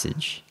called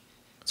Passage.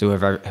 So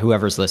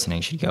whoever's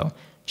listening should go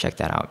check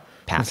that out.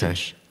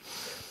 Passage. Okay.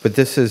 But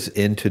this is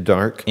Into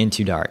Dark?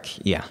 Into Dark,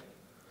 yeah.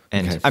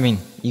 And I mean,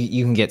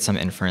 you can get some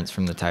inference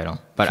from the title,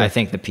 but I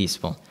think the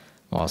piece will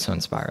also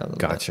inspire a little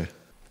bit. Gotcha.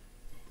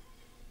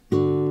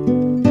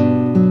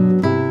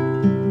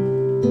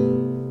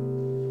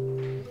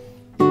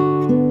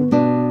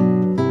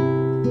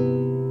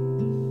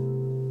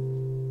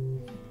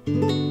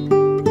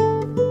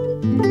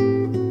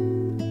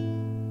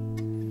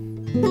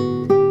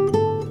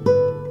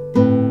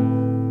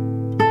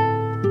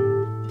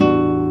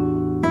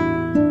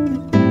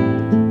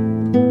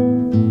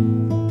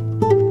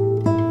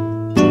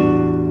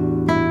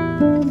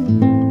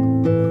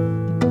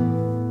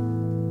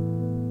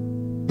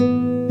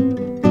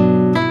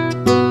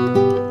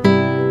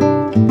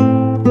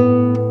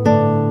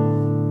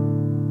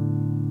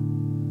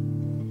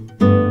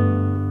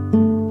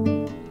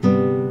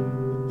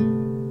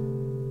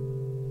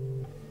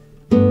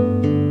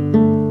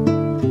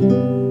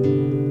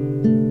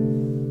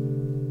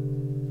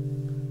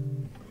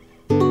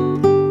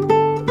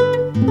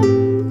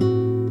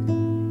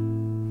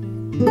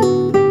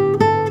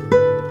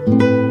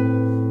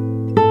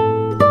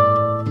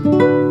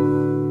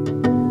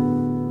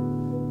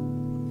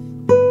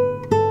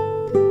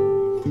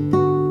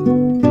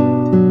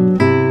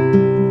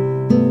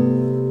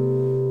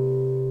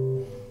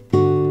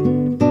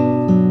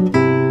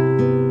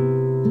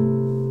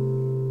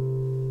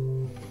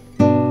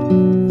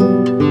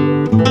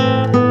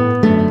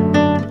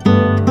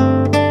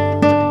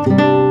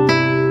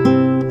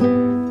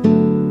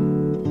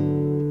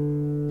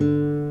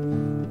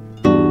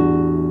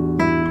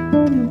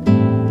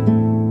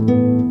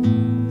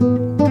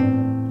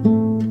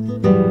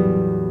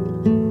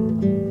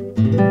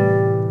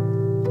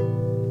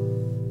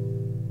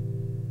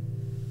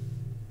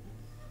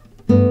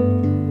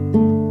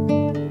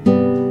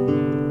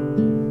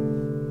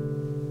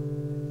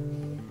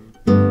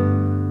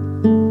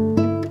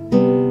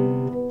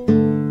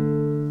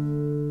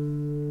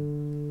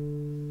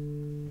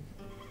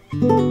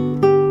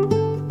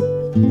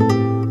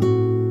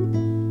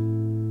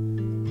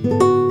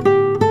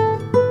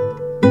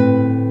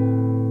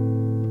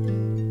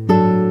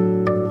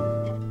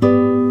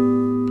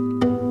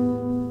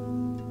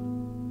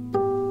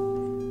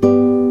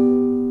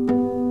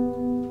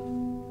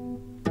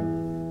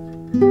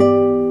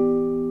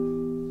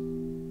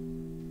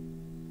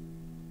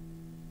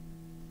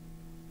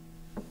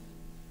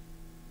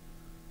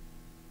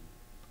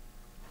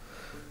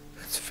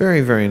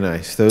 Very, very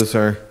nice. Those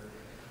are,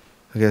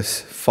 I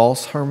guess,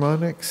 false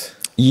harmonics?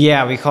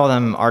 Yeah, we call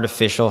them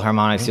artificial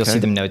harmonics. You'll see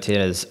them noted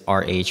as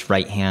RH,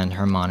 right-hand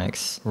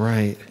harmonics.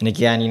 Right. And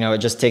again, you know, it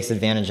just takes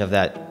advantage of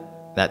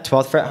that that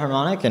 12th fret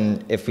harmonic,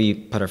 and if we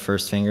put our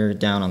first finger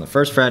down on the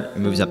first fret, it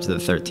moves up to the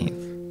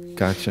 13th.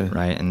 Gotcha.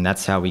 Right, and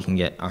that's how we can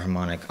get a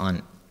harmonic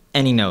on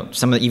any note.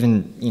 Some of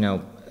even, you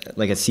know,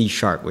 like a C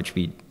sharp, which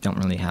we don't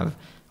really have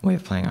a way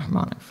of playing a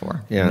harmonic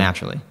for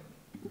naturally.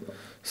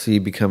 So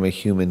you become a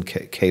human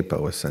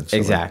capo, essentially.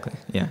 Exactly,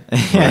 yeah.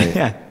 Right.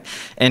 Yeah.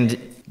 And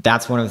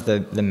that's one of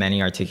the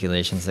many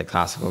articulations that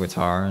classical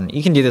guitar, and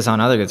you can do this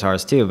on other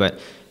guitars too, but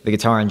the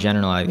guitar in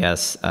general, I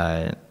guess,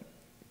 kind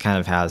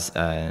of has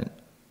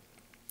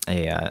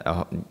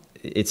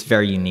it's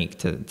very unique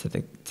to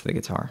the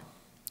guitar,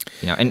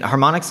 you know. And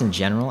harmonics in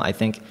general, I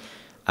think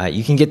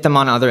you can get them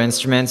on other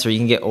instruments, or you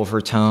can get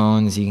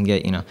overtones, you can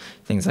get, you know,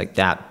 things like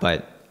that.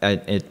 But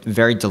a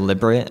very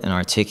deliberate and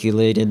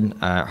articulated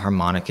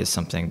harmonic is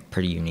something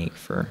pretty unique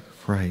for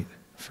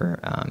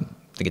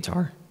the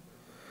guitar.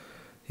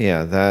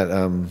 Yeah, that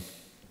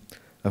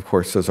of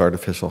course those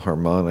artificial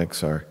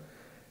harmonics are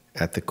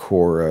at the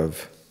core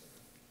of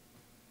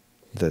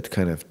the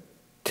kind of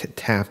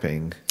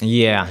tapping.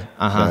 Yeah,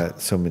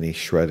 that so many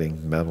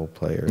shredding metal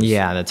players.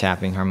 Yeah, the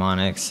tapping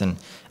harmonics, and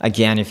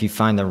again, if you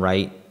find the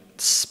right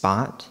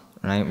spot,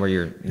 right, where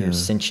you're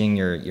cinching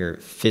your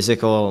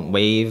physical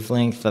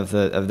wavelength of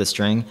the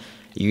string,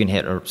 you can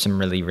hit some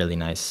really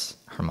nice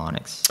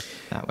harmonics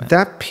that way.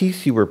 That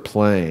piece you were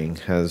playing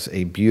has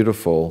a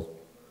beautiful,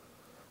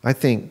 I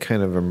think,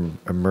 kind of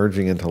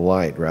emerging into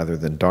light rather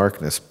than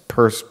darkness.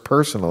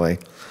 Personally,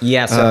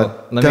 yeah.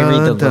 So let me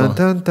read the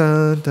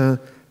little.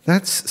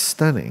 That's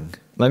stunning.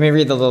 Let me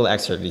read the little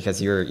excerpt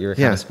because you're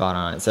kind of spot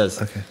on. It says,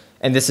 okay.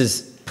 And this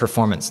is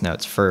performance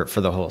notes for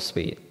the whole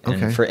suite. And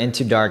okay. For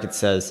Into Dark, it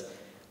says,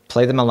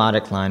 play the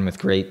melodic line with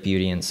great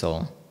beauty and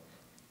soul.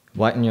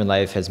 What in your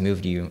life has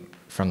moved you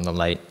from the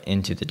light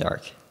into the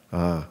dark?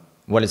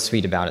 What is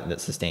sweet about it that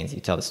sustains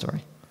you? Tell the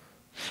story.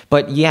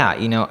 But yeah,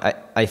 you know,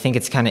 I think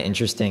it's kind of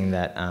interesting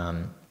that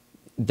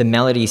the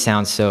melody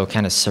sounds so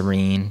kind of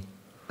serene,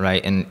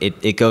 right? And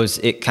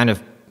it kind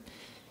of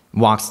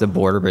walks the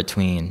border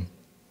between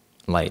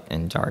light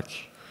and dark,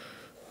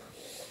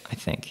 I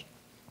think.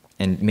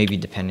 And maybe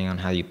depending on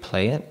how you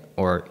play it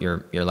or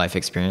your life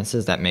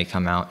experiences, that may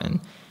come out in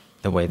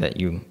the way that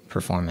you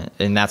perform it.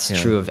 And that's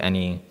true of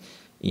any,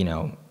 you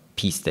know,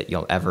 piece that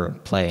you'll ever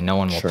play. No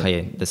one will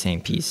play the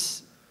same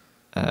piece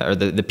or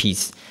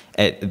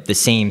the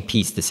same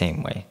piece the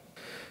same way.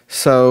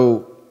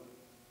 So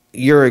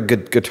you're a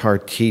good guitar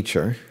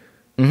teacher.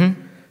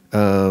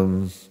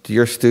 Mm-hmm. Do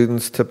your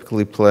students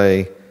typically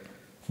play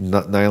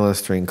nylon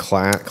string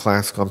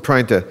classical? I'm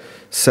trying to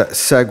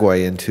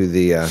segue into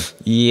the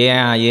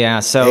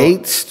So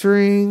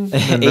 8-string,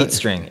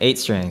 8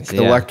 strings.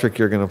 Yeah. Electric.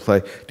 You're going to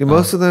play. Do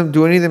most of them?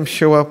 Do any of them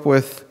show up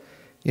with,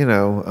 you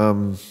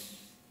know,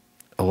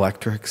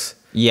 electrics?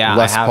 Yeah,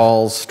 Les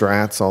Pauls,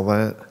 Strats, all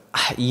that.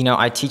 You know,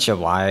 I teach a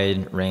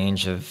wide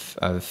range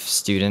of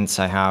students.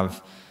 I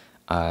have,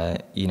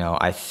 you know,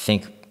 I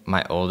think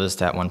my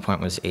oldest at one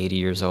point was 80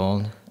 years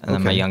old, and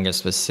then my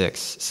youngest was 6.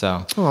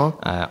 So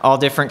all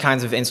different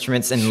kinds of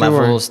instruments and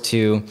levels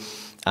too.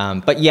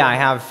 But yeah, I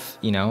have,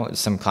 you know,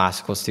 some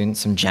classical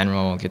students, some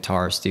general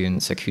guitar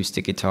students,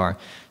 acoustic guitar,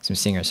 some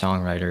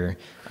singer-songwriter,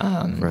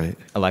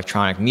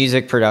 electronic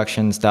music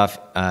production stuff,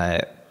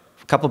 a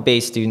couple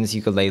bass students,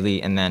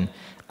 ukulele, and then,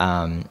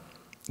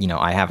 you know,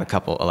 I have a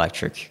couple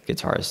electric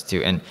guitarists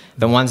too. And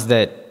the ones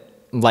that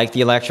like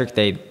the electric,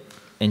 they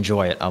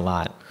enjoy it a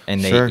lot.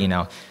 And they, you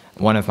know,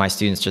 one of my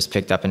students just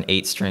picked up an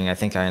 8-string. I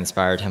think I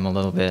inspired him a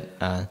little bit.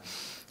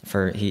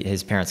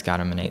 His parents got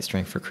him an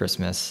 8-string for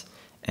Christmas,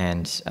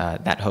 and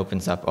that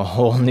opens up a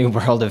whole new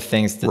world of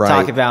things to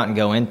talk about and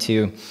go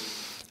into.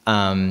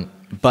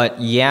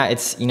 But yeah,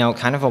 it's, you know,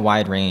 kind of a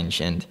wide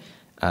range. And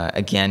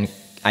again,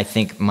 I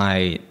think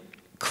my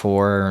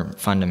core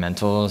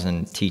fundamentals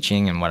and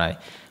teaching and what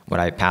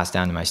I pass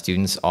down to my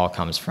students all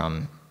comes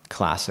from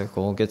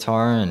classical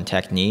guitar and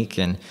technique.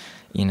 And,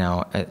 you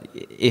know,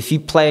 if you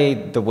play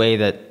the way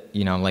that,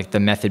 you know, like the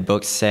method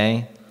books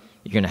say,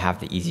 you're going to have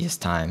the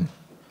easiest time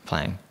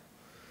playing.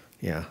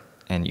 Yeah.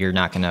 And you're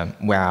not going to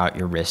wear out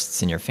your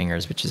wrists and your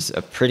fingers, which is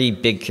a pretty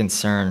big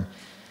concern.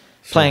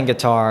 Playing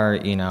guitar,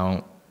 you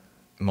know,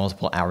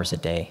 multiple hours a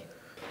day.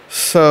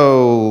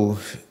 So,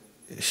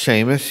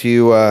 Seamus,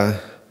 you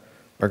are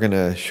going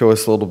to show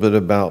us a little bit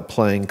about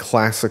playing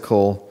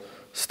classical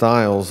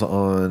styles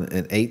on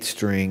an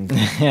 8-string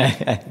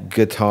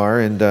guitar,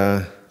 and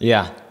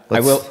yeah. I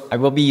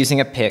will be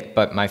using a pick,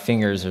 but my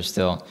fingers are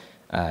still,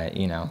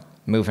 you know,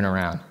 moving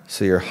around.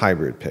 So you're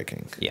hybrid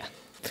picking. Yeah.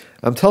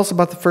 Tell us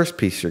about the first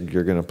piece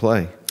you're going to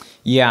play.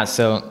 Yeah.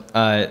 So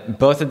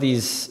both of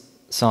these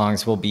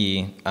songs will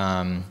be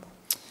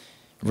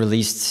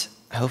released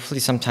hopefully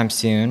sometime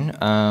soon,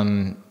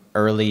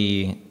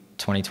 early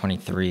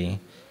 2023.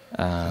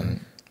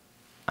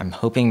 I'm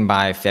hoping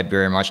by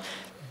February, March.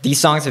 These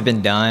songs have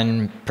been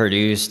done,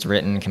 produced,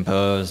 written,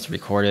 composed,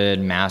 recorded,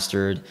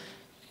 mastered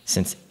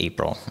since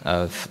April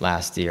of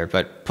last year.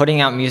 But putting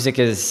out music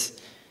is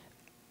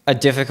a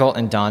difficult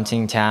and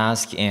daunting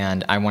task,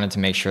 and I wanted to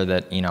make sure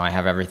that, you know, I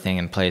have everything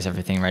in place,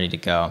 everything ready to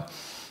go.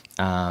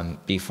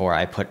 before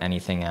I put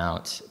anything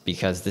out,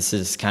 because this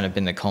has kind of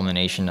been the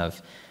culmination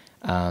of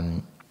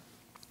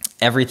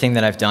everything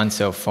that I've done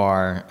so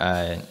far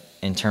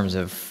in terms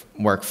of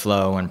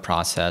workflow and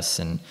process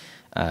and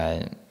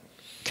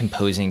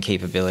composing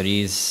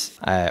capabilities.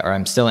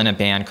 I'm still in a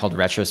band called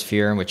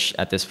Retrosphere, which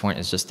at this point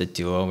is just a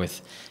duo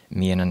with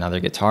me and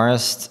another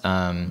guitarist.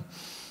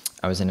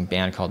 I was in a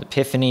band called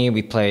Epiphany.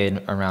 We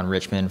played around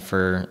Richmond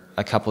for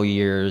a couple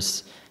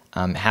years.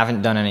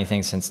 Haven't done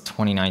anything since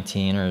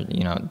 2019, or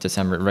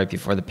December, right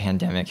before the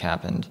pandemic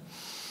happened.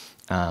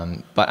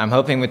 But I'm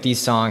hoping with these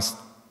songs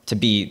to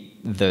be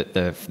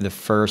the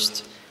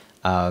first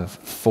of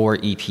 4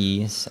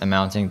 EPs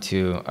amounting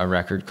to a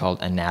record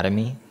called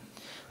Anatomy.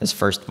 This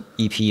first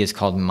EP is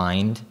called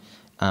Mind,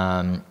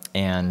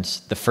 and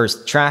the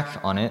first track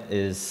on it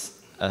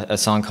is a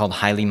song called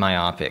Highly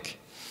Myopic,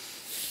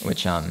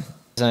 which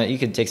you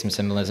could take some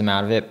symbolism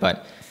out of it,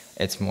 but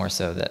it's more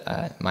so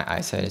that my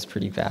eyesight is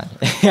pretty bad.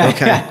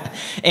 Okay.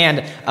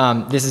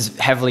 And this is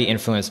heavily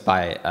influenced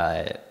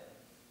by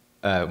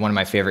one of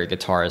my favorite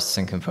guitarists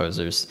and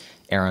composers,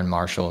 Aaron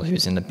Marshall,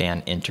 who's in the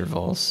band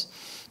Intervals.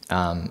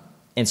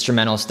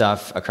 Instrumental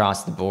stuff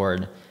across the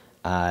board,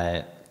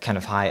 kind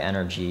of high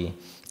energy.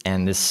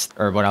 And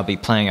what I'll be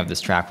playing of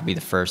this track will be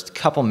the first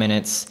couple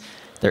minutes.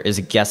 There is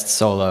a guest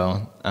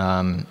solo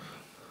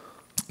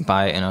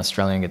by an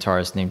Australian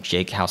guitarist named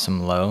Jake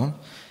Howsam-Lowe,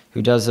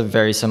 who does a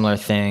very similar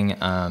thing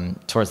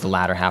towards the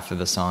latter half of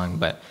the song.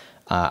 But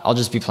I'll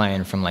just be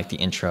playing from like the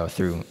intro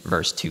through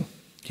verse 2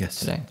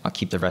 today. I'll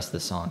keep the rest of the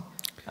song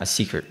a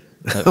secret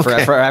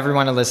for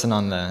everyone to listen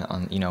on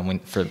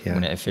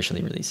when it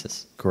officially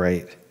releases.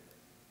 Great.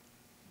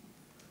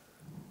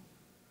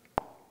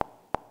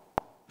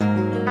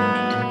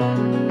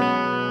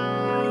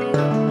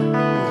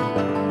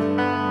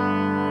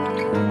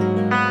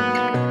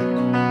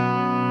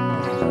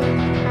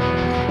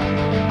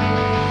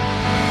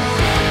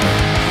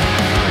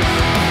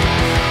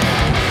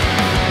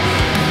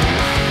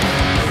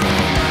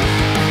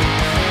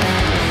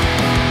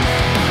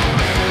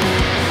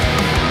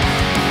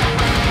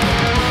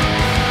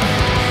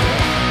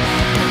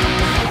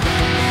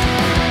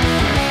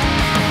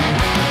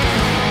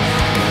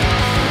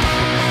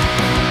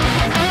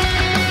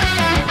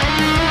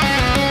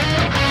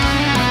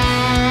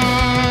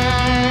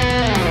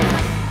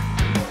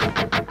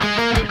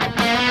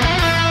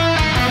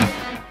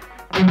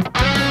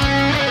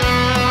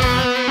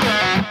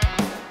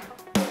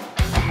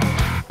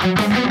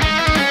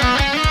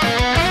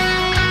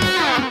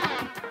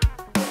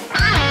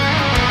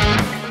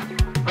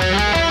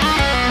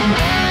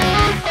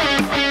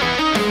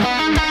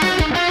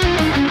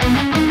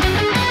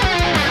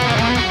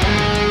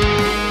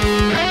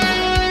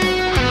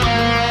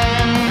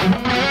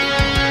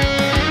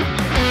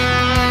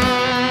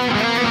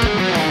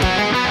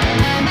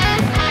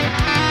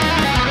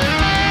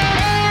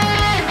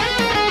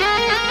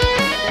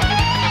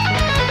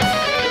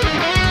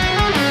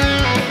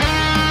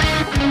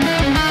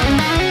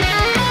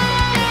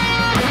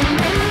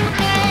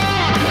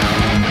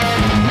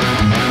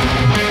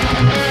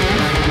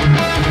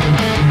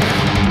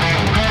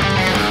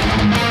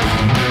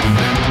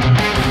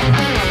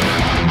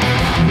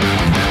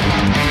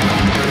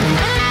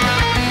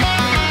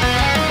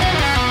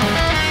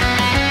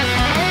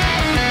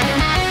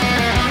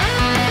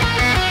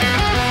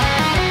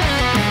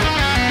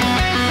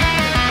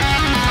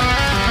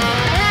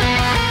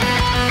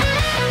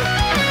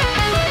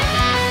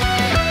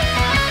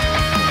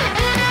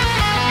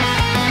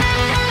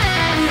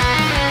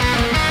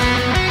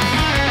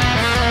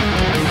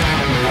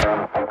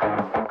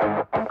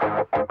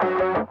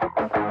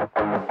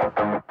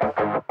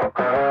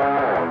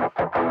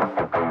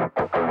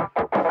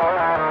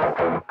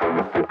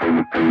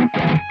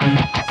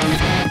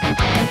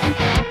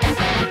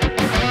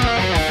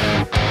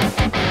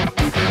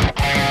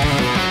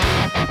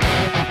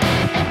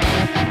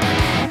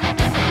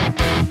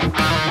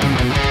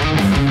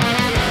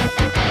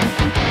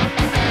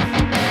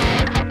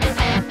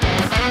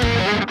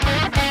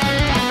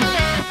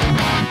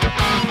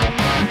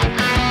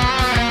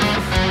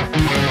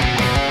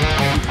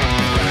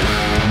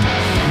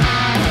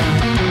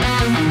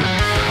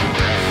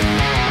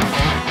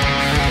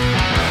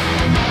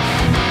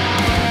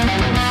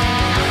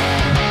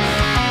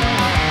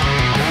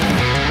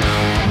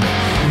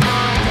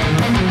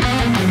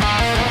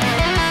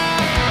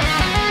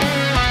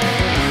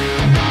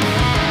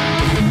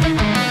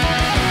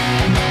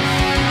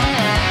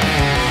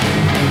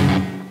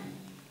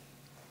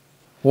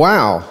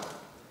 Wow.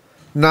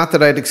 Not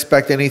that I'd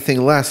expect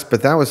anything less,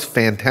 but that was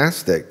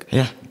fantastic.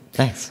 Yeah,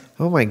 thanks.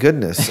 Oh, my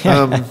goodness.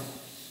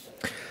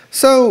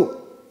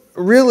 So,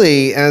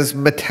 really, as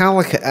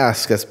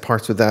Metallica-esque as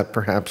parts of that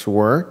perhaps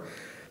were,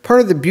 part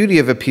of the beauty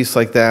of a piece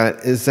like that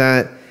is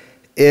that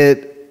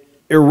it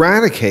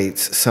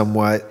eradicates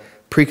somewhat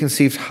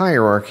preconceived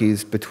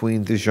hierarchies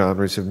between the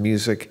genres of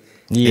music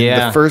in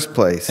the first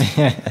place.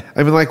 I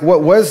mean, like,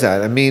 what was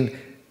that? I mean,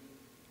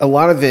 a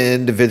lot of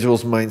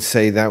individuals might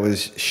say that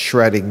was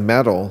shredding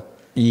metal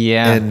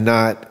and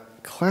not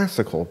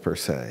classical per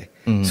se.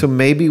 So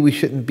maybe we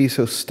shouldn't be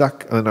so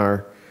stuck on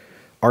our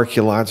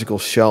archaeological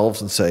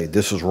shelves and say,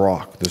 this is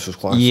rock, this is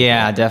classical.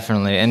 Yeah,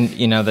 definitely. And,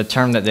 you know, the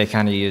term that they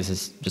kind of use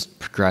is just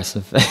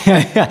progressive. But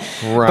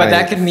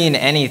that could mean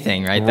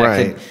anything,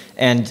 right?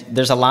 And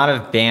there's a lot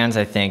of bands,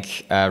 I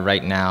think,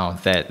 right now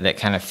that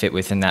kind of fit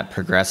within that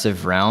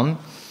progressive realm.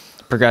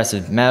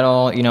 Progressive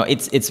metal, you know,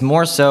 it's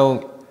more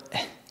so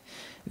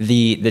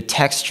the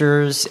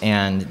textures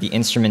and the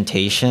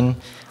instrumentation,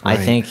 I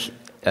think,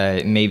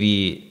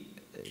 maybe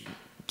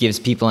gives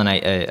people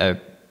a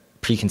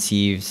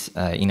preconceived,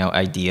 you know,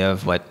 idea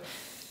of what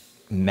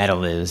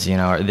metal is, you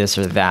know, or this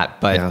or that.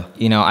 But,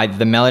 you know,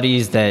 the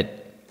melodies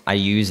that I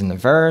use in the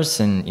verse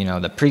and, you know,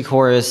 the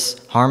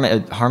pre-chorus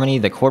harmony,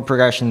 the chord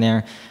progression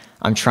there,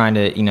 I'm trying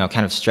to, you know,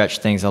 kind of stretch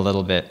things a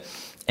little bit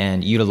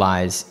and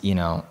utilize, you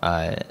know,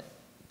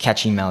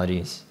 catchy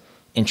melodies,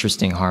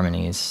 interesting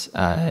harmonies,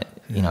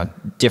 you know,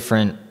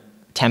 different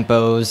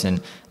tempos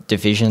and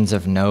divisions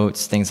of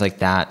notes, things like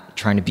that,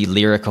 trying to be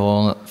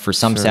lyrical for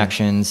some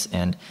sections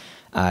and,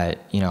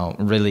 you know,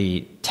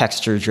 really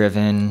texture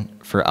driven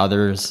for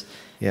others.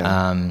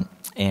 And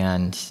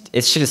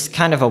it's just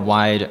kind of a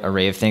wide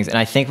array of things. And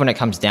I think when it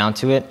comes down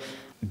to it,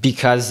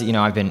 because, you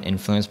know, I've been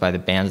influenced by the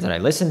bands that I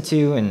listen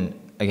to, and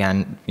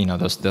again, you know,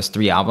 those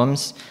 3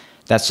 albums,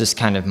 that's just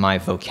kind of my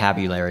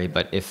vocabulary.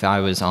 But if I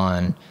was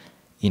on,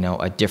 you know,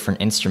 a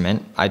different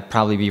instrument, I'd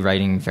probably be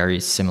writing very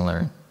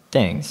similar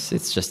things.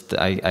 It's just,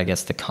 I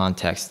guess, the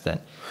context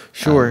that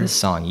this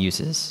song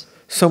uses.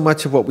 So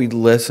much of what we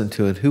listen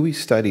to and who we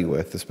study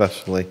with,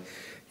 especially,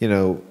 you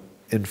know,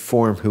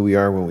 inform who we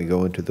are when we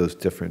go into those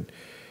different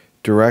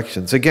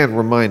directions. Again,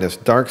 remind us,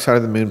 Dark Side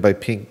of the Moon by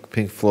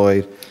Pink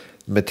Floyd,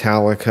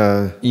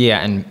 Metallica. Yeah,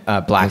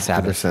 and Black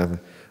Sabbath.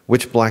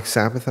 Which Black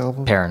Sabbath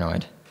album?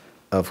 Paranoid.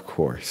 Of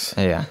course.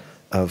 Yeah.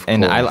 Of course.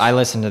 And I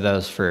listened to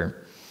those for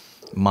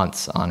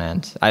months on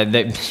end.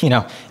 You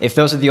know, if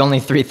those are the only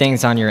 3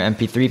 things on your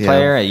MP3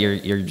 player,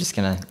 you're just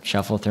gonna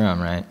shuffle through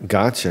them, right?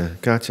 Gotcha.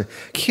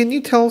 Can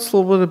you tell us a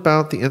little bit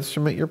about the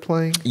instrument you're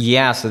playing?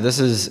 Yeah, so this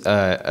is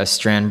a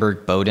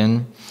Strandberg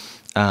Bowden.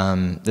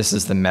 This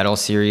is the metal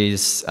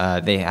series.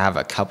 They have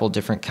a couple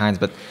different kinds,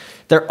 but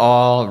they're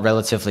all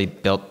relatively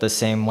built the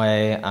same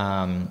way.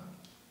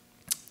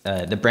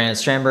 The brand is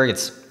Strandberg.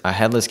 It's a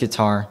headless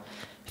guitar.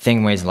 The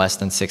thing weighs less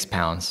than 6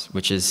 pounds,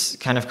 which is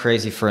kind of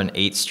crazy for an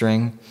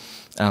 8-string.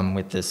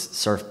 With this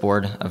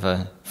surfboard of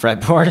a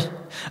fretboard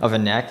of a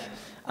neck.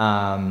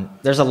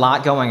 There's a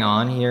lot going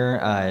on here.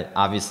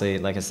 Obviously,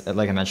 like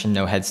I mentioned,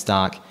 no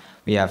headstock.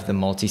 We have the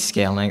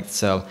multi-scale length.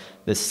 So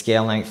the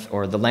scale length,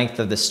 or the length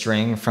of the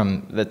string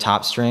from the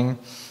top string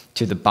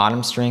to the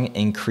bottom string,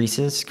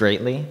 increases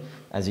greatly.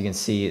 As you can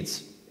see,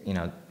 it's, you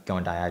know,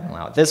 going diagonal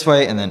out this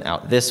way and then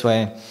out this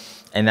way.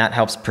 And that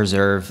helps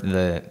preserve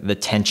the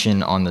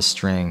tension on the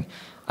string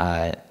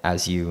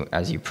as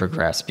you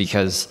progress,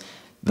 because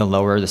the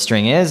lower the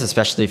string is,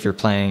 especially if you're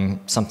playing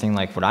something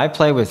like what I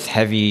play with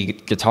heavy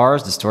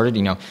guitars, distorted,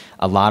 you know,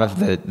 a lot of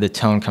the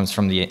tone comes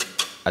from the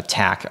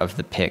attack of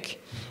the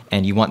pick.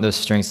 And you want those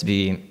strings to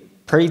be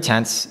pretty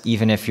tense,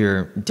 even if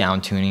you're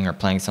down tuning or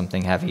playing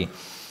something heavy.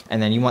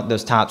 And then you want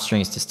those top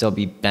strings to still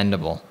be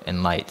bendable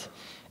and light.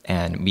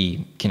 And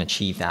we can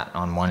achieve that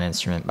on one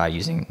instrument by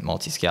using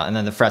multi-scale. And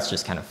then the frets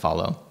just kind of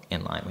follow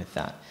in line with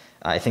that.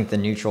 I think the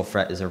neutral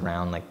fret is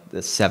around like the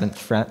 7th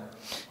fret.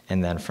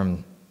 And then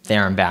from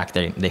there and back,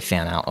 they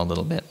fan out a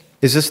little bit.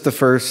 Is this the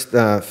first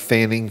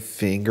fanning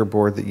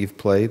fingerboard that you've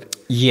played?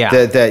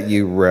 Yeah. That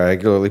you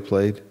regularly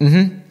played?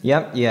 Mm-hmm.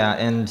 Yep, yeah.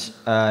 And,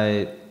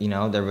 you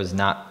know, there was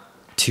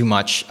not too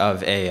much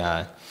of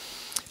a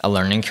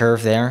learning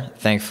curve there,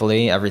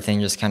 thankfully. Everything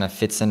just kind of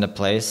fits into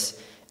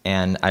place.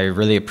 And I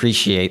really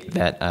appreciate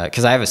that,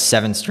 because I have a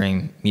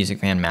 7-string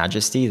Music Man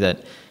Majesty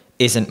that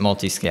isn't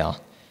multi-scale.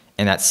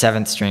 And that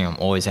 7th string, I'm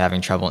always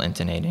having trouble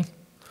intonating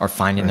or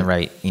finding the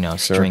right, you know,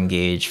 string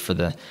gauge for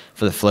the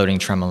floating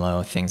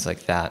tremolo, things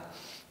like that.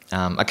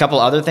 A couple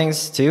other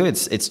things too.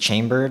 It's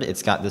chambered.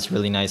 It's got this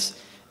really nice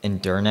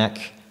Endurneck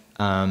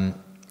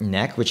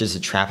neck, which is a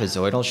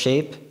trapezoidal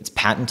shape. It's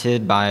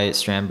patented by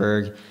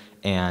Strandberg,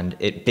 and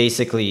it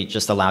basically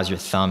just allows your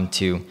thumb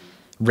to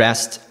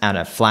rest at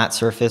a flat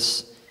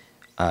surface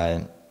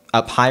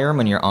up higher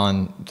when you're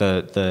on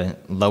the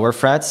lower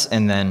frets,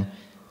 and then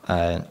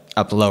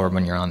up lower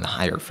when you're on the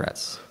higher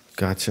frets.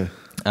 Gotcha.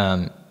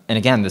 And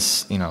again,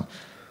 this, you know,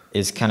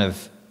 is kind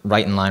of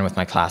right in line with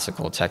my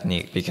classical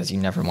technique, because you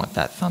never want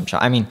that thumb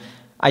chop. I mean,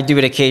 I do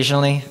it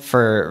occasionally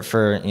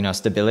for you know,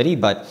 stability,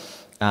 but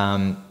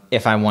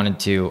if I wanted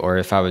to, or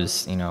if I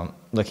was, you know,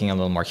 looking a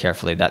little more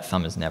carefully, that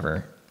thumb is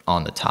never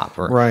on the top,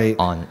 or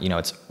on, you know,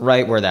 it's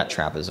right where that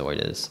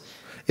trapezoid is.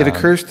 It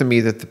occurs to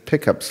me that the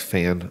pickups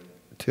fan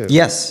too.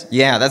 Yes,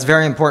 yeah, that's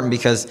very important,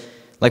 because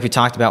like we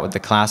talked about with the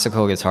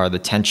classical guitar, the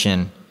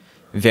tension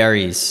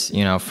varies,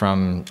 you know,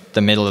 from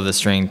the middle of the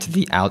string to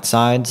the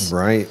outsides.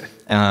 Right.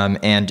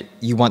 And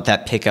you want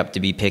that pickup to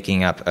be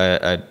picking up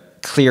a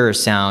clearer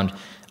sound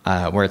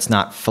where it's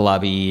not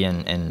flubby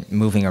and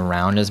moving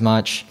around as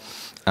much.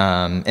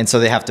 And so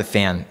they have to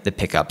fan the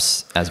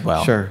pickups as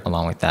well, Sure.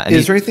 along with that. And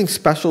Is there anything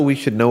special we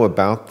should know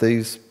about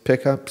these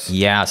pickups?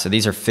 Yeah, so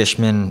these are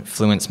Fishman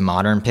Fluence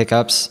modern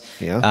pickups.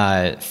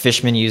 Yeah.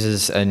 Fishman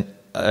uses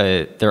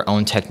their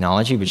own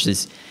technology, which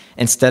is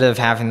instead of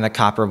having the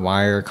copper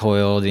wire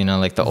coiled,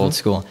 like the old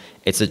school,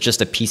 it's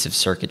just a piece of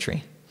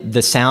circuitry.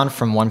 The sound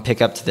from one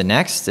pickup to the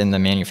next in the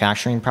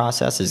manufacturing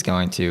process is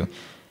going to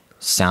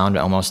sound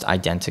almost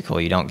identical.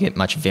 You don't get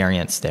much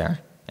variance there.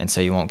 And so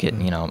you won't get,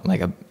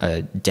 like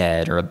a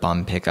dead or a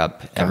bum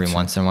pickup every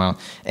once in a while.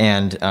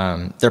 And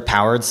they're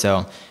powered,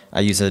 so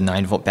I use a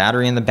 9-volt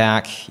battery in the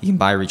back. You can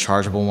buy a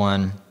rechargeable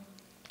one.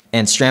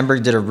 And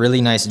Strandberg did a really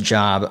nice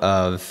job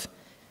of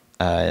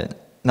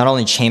not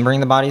only chambering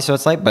the body, so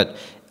it's light, but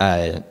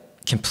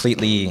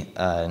completely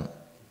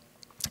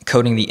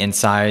coating the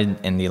inside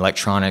and the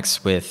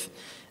electronics with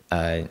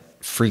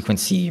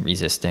frequency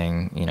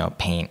resisting,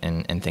 paint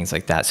and things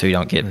like that, so you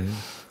don't get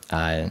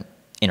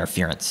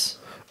interference.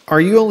 Are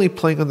you only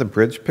playing on the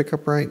bridge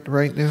pickup right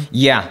now?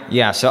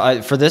 Yeah.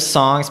 So for this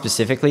song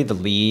specifically, the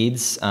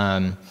leads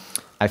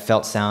I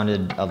felt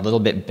sounded a little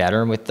bit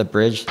better with the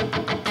bridge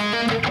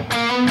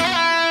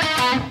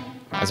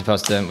as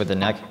opposed to with the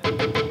neck.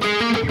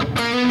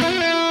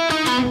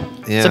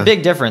 Yeah. It's a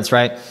big difference,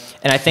 right?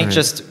 And I think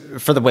just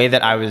for the way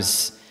that I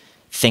was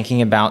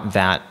thinking about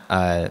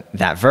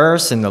that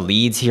verse and the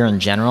leads here in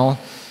general,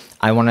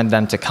 I wanted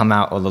them to come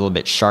out a little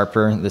bit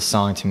sharper. This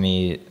song to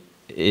me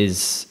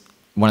is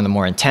one of the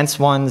more intense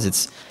ones.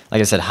 It's,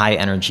 like I said, high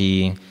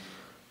energy,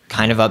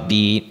 kind of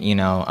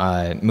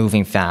upbeat,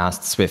 moving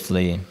fast,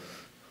 swiftly.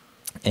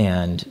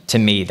 And to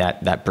me,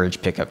 that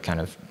bridge pickup kind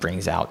of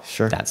brings out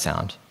that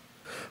sound.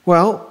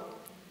 Well,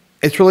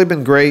 it's really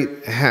been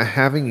great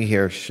having you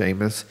here,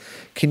 Seamus.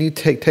 Can you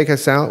take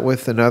us out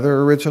with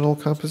another original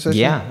composition?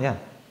 Yeah.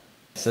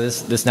 So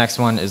this next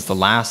one is the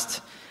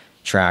last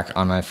track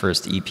on my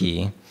first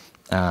EP.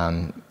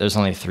 There's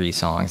only 3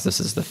 songs. This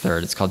is the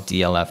third. It's called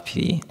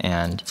DLFP.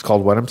 And it's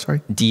called what, I'm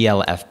sorry?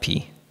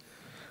 DLFP.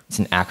 It's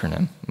an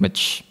acronym,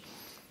 which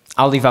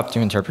I'll leave up to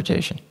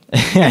interpretation.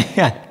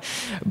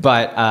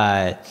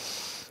 But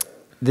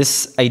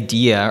this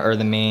idea, or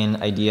the main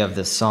idea of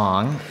this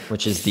song,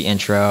 which is the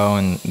intro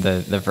and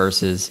the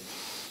verses,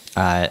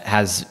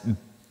 has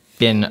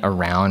been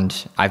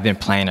around. I've been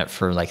playing it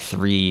for like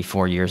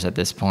 3-4 years at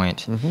this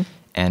point,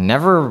 and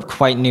never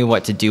quite knew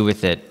what to do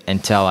with it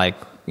until I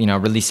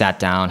really sat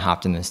down,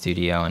 hopped in the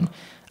studio, and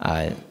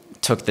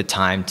took the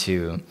time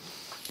to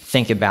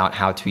think about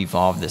how to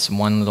evolve this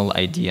one little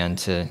idea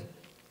into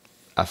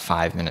a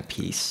 5-minute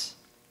piece,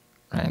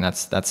 right? And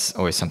that's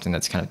always something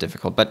that's kind of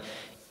difficult. But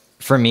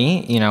for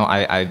me,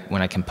 I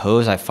when I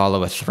compose, I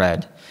follow a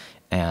thread,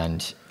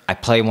 and I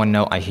play one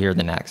note, I hear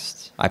the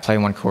next. I play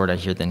one chord, I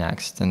hear the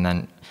next, and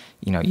then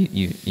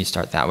you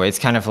start that way. It's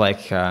kind of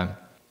like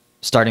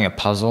starting a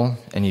puzzle,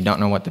 and you don't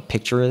know what the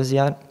picture is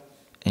yet,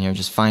 and you're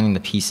just finding the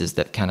pieces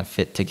that kind of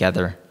fit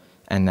together.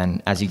 And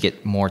then as you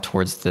get more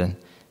towards the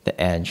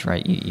edge,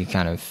 right, you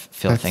kind of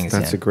fill things in.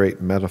 That's a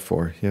great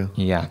metaphor, yeah.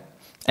 Yeah.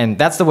 And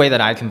that's the way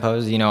that I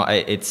compose.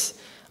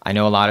 I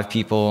know a lot of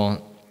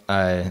people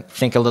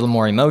think a little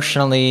more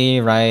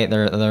emotionally, right?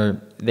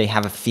 They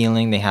have a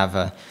feeling, they have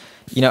a,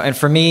 and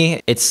for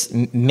me, it's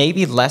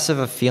maybe less of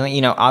a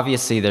feeling.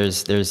 Obviously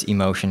there's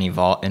emotion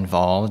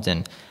involved,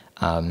 and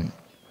I'm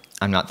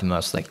not the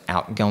most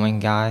outgoing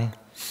guy.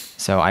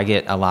 So I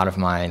get a lot of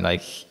my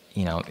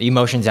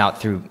emotions out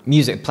through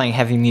music, playing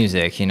heavy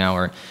music,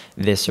 or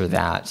this or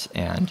that.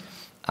 And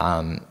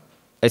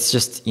it's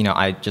just,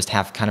 I just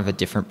have kind of a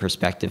different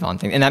perspective on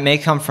things. And that may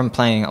come from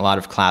playing a lot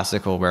of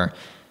classical, where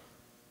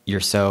you're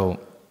so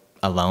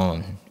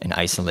alone and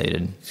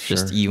isolated,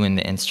 just you and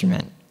the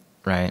instrument,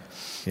 right?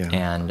 Yeah.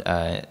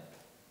 And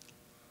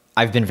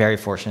I've been very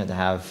fortunate to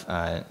have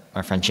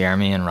our friend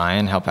Jeremy and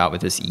Ryan help out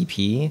with this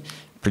EP,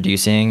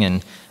 producing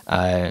and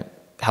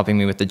helping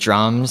me with the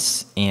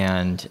drums.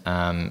 And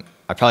I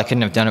probably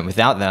couldn't have done it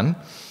without them,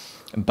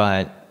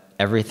 but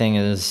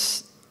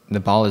the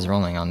ball is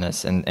rolling on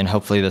this, and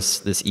hopefully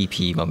this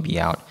EP will be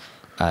out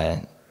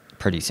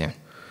pretty soon.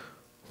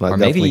 Well,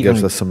 that definitely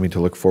gives us something to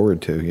look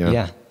forward to, yeah.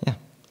 Yeah.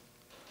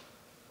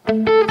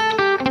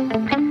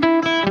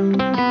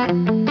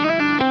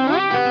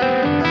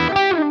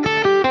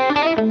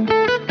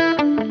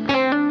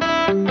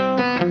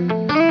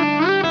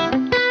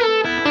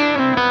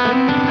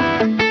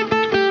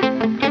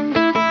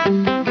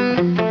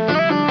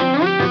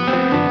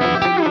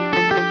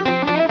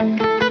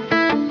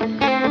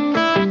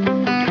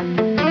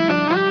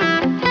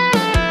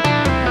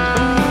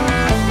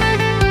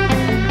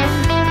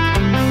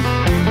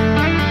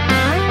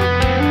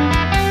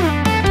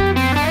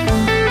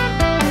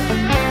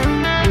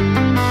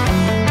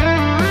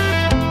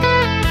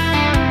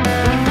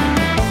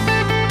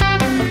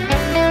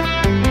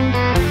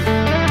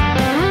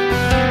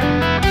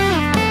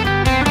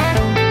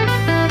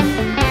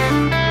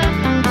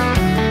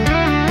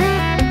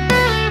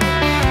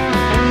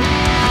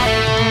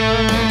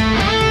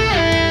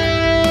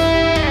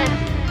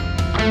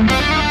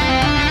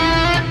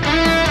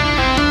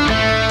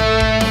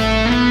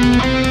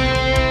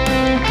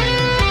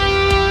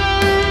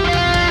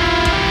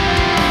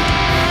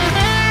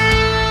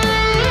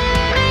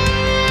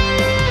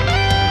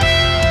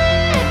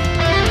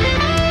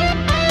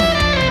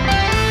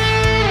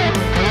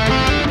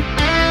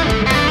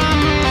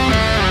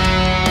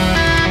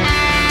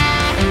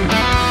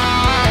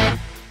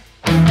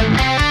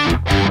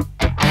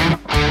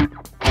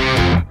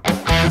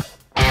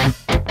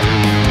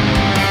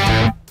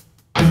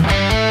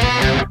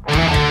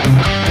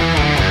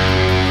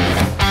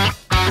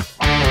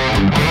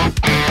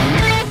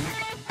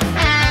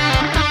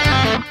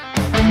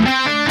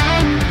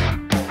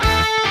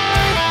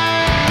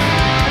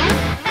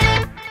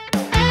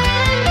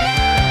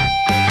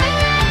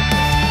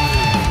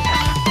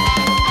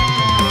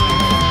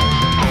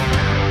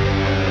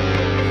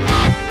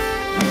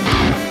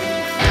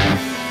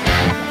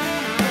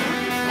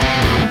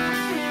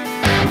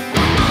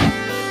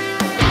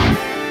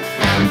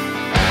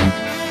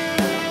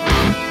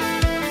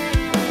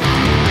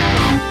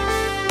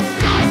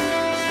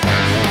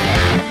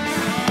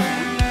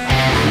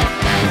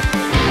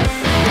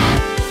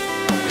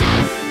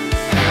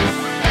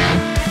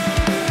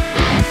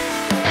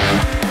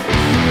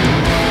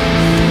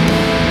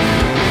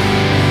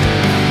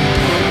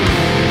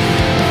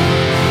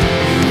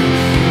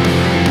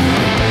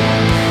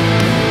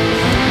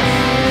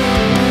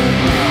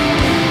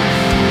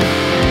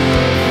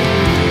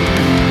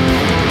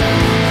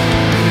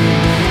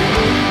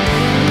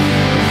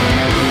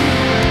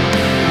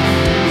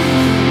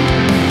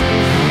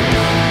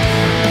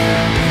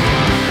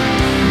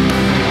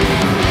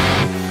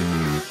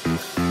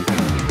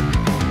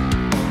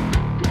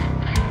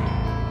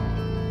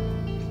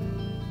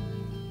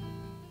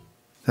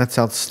 That's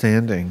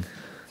outstanding.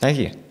 Thank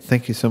you.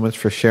 Thank you so much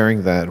for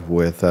sharing that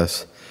with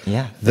us.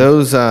 Yeah.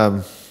 Those,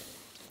 I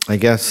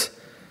guess,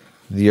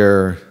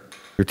 your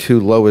two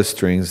lowest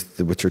strings,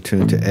 which are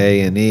tuned to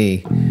A and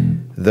E,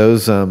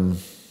 those are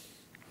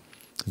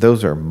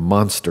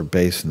monster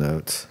bass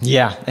notes.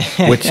 Yeah.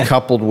 Which,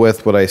 coupled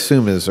with what I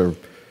assume is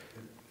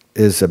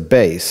a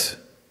bass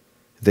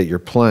that you're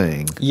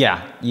playing.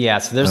 Yeah, yeah.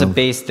 So there's a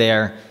bass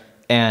there,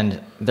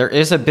 and there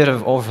is a bit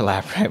of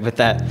overlap, right, with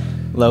that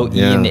low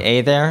E and the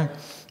A there,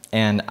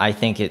 and I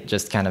think it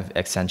just kind of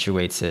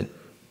accentuates it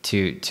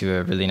to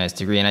a really nice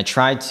degree. And I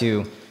tried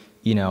to,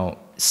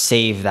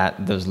 save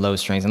those low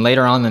strings. And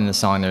later on in the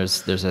song,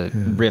 there's a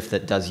riff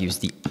that does use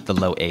the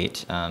low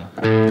 8.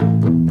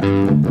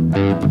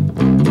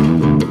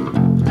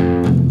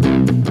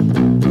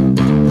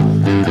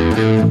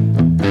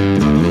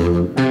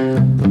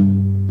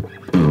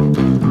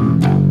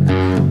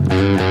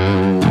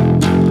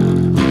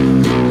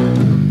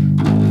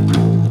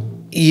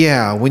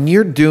 Yeah, when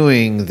you're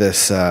doing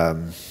this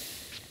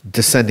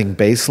descending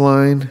bass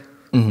line,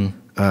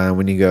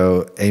 when you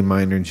go A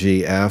minor,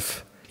 G,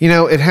 F,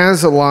 it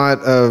has a lot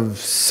of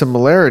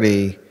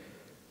similarity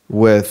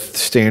with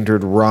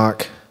standard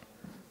rock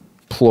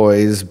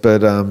ploys,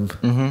 but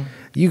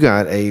you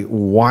got a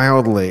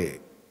wildly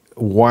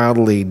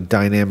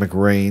dynamic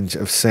range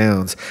of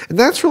sounds. And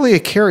that's really a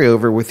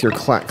carryover with your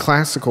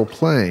classical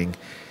playing.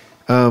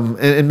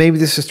 And maybe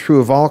this is true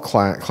of all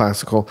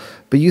classical,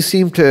 but you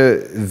seem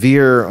to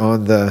veer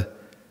on the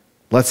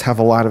let's have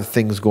a lot of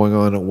things going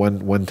on at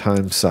one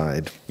time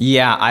side.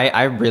 Yeah,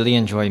 I really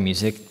enjoy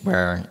music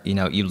where,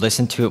 you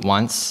listen to it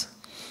once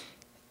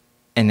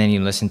and then you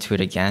listen to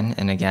it again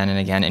and again and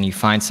again, and you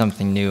find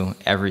something new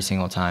every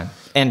single time.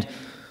 And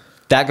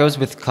that goes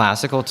with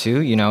classical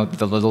too,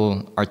 the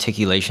little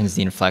articulations,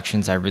 the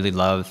inflections. I really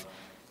love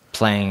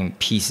playing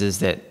pieces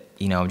that,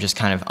 just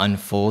kind of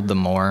unfold the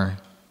more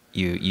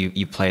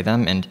you play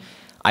them. And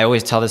I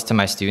always tell this to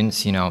my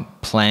students,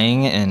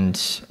 playing and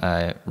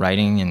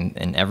writing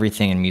and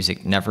everything in music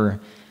it never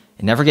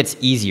gets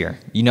easier.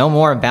 You know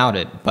more about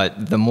it,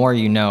 but the more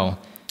you know,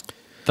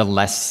 the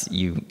less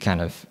you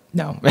kind of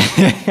know.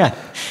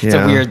 It's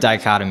a weird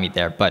dichotomy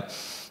there, but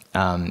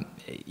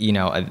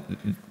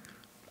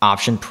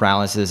option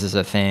paralysis is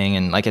a thing.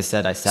 And like I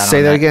said, I sat on that.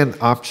 Say that again,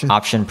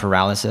 option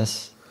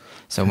paralysis.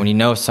 So when you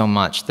know so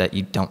much that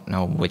you don't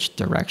know which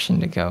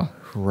direction to go.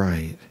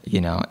 Right.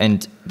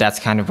 And that's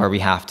kind of where we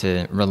have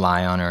to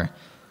rely on our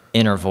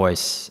inner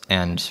voice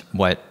and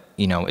what,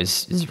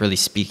 is really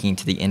speaking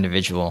to the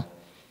individual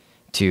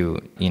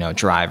to,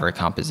 drive our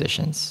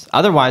compositions.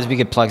 Otherwise, we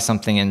could plug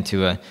something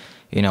into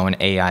an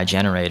AI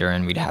generator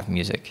and we'd have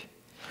music.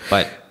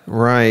 But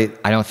right.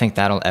 I don't think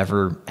that'll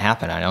ever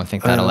happen. I don't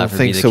think that'll ever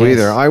be the case. I don't think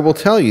so either. I will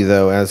tell you,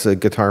 though, as a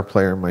guitar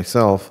player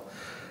myself,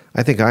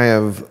 I think I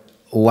have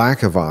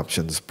lack of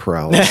options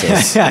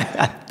paralysis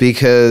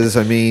because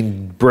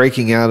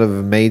breaking out of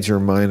a major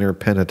minor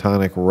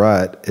pentatonic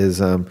rut is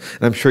and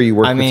I'm sure you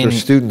work with your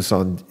students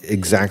on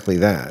exactly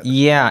that.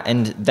 Yeah,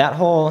 and that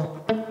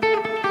whole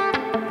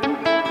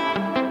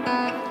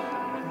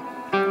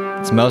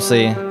it's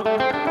mostly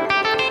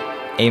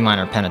A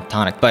minor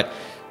pentatonic, but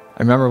I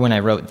remember when I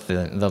wrote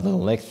the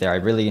little lick there, I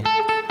really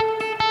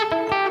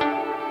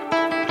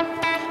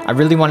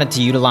wanted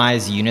to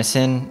utilize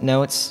unison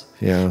notes,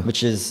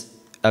 which is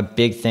a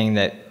big thing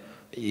that,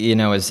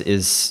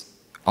 is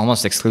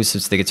almost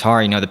exclusive to the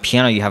guitar. The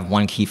piano, you have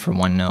one key for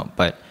one note,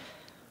 but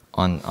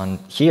on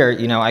here,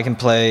 I can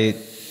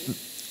play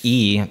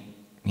E,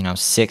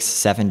 6,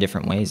 7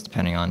 different ways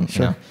depending on,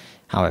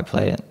 how I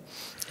play it.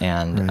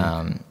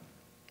 And,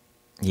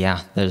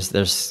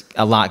 there's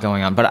a lot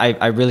going on, but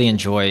I really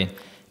enjoy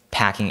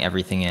packing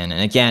everything in.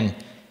 And again,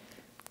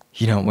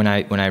 when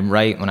I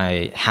write, when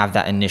I have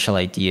that initial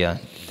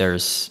idea,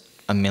 there's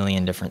a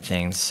million different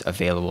things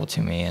available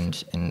to me,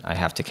 and I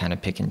have to kind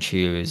of pick and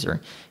choose,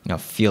 or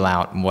feel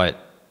out what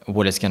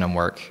is going to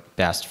work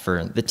best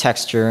for the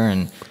texture.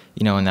 And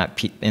in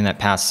that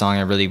past song,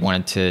 I really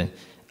wanted to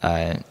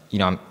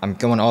I'm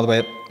going all the way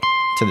up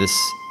to this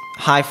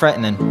high fret,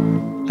 and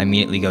then I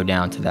immediately go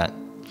down to that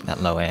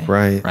low A.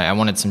 Right. I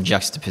wanted some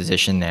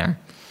juxtaposition there.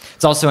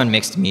 It's also in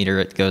mixed meter.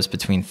 It goes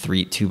between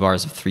 2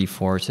 bars of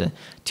 3/4 to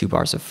 2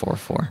 bars of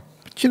 4/4.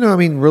 But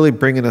really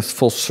bringing us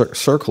full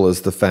circle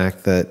is the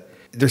fact that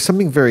there's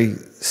something very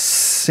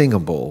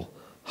singable,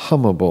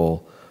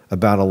 hummable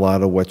about a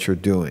lot of what you're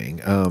doing.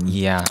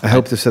 I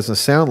hope this doesn't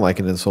sound like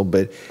an insult,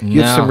 but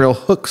you have some real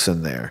hooks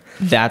in there.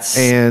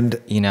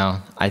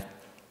 I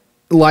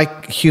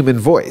like human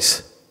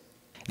voice.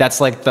 That's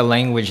like the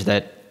language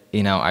that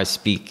I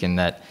speak, and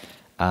that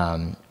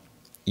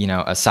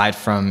aside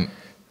from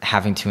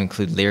having to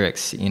include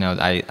lyrics,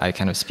 I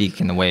kind of speak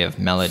in the way of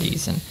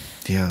melodies and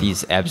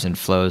these ebbs and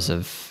flows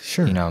of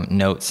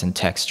notes and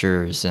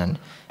textures. And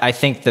I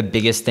think the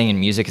biggest thing in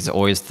music is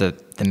always the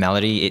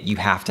melody. You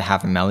have to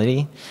have a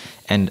melody.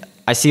 And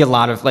I see a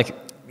lot of,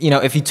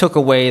 if you took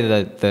away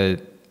the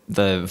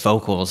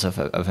vocals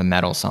of a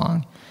metal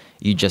song,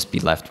 you'd just be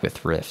left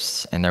with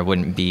riffs, and there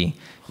wouldn't be,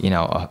 you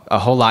know, a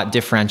whole lot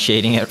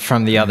differentiating it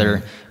from the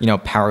other, you know,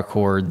 power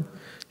chord,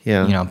 you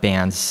know,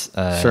 bands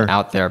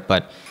out there.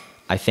 But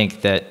I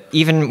think that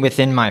even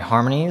within my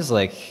harmonies,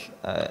 like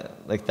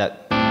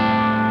that,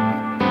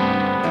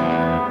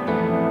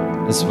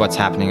 this is what's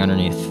happening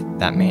underneath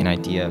that main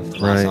idea of the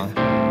last song.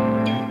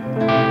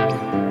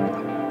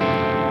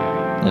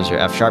 There's your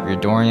F sharp, your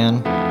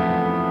Dorian.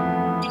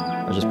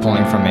 We're just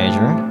pulling from major.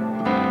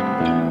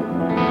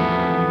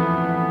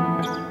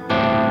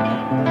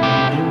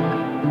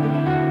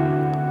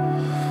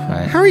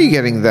 Right. How are you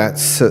getting that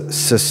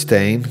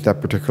sustain,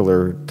 that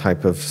particular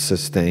type of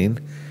sustain?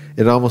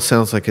 It almost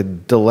sounds like a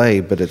delay,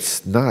 but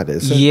it's not,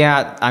 is it?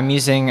 Yeah, I'm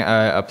using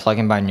a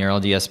plugin by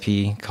Neural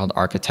DSP called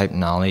Archetype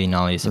Nolly.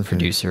 Nolly is a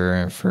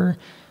producer for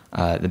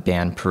the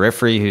band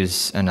Periphery,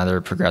 who's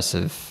another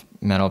progressive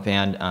metal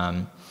band.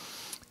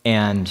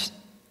 And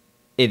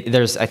I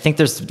think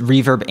there's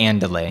reverb and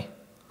delay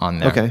on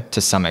there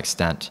to some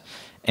extent.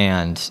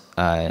 And,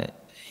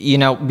 you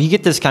know, we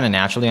get this kind of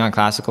naturally on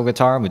classical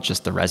guitar with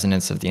just the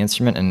resonance of the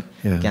instrument and,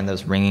 again,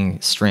 those ringing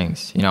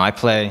strings. You know, I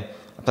play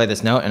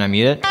this note and I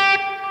mute it.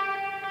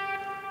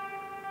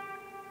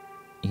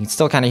 You can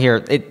still kind of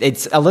hear it.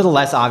 It's a little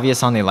less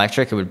obvious on the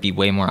electric. It would be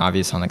way more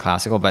obvious on the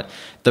classical. But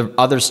the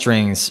other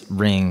strings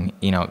ring,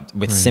 you know,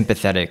 with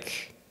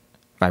sympathetic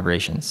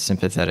vibrations,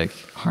 sympathetic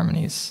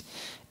harmonies.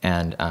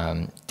 And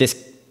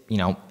this, you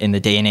know, in the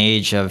day and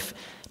age of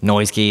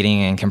noise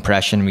gating and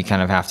compression, we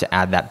kind of have to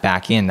add that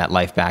back in, that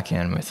life back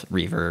in with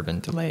reverb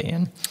and delay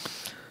and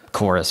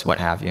chorus, what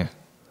have you.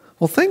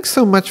 Well, thanks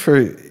so much for,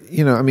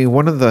 you know, I mean,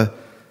 one of the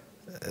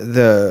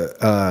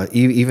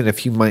even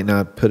if you might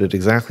not put it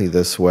exactly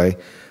this way,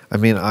 I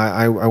mean,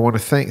 I want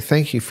to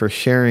thank you for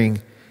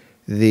sharing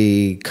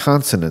the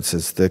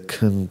consonances, the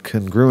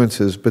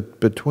congruences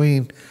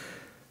between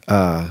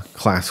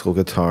classical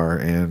guitar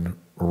and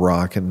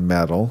rock and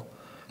metal.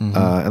 And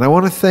I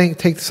want to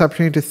take this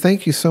opportunity to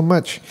thank you so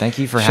much. Thank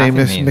you for having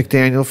me. Seamus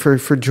McDaniel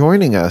for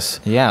joining us.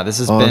 Yeah, this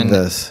has been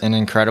an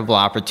incredible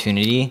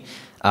opportunity.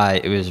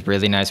 It was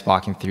really nice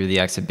walking through the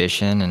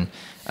exhibition, and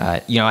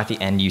you know, at the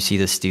end you see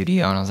the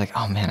studio, and I was like,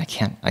 oh man,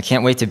 I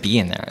can't wait to be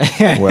in there.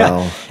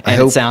 Well,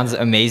 and it sounds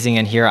amazing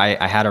in here.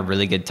 I had a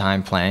really good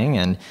time playing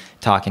and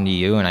talking to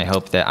you, and I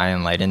hope that I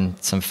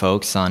enlightened some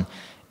folks on,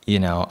 you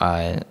know,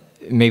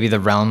 maybe the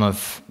realm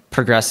of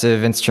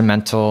progressive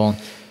instrumental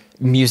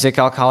music,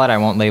 I'll call it. I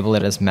won't label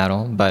it as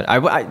metal, but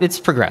it's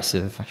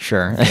progressive,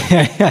 sure.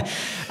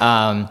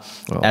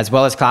 As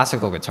well as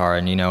classical guitar,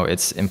 and, you know,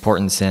 its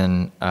importance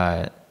in,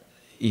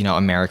 you know,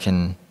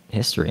 American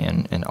history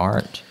and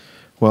art.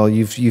 Well,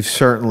 you've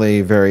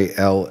certainly very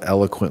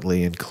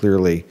eloquently and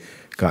clearly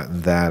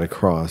gotten that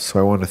across. So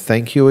I want to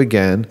thank you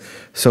again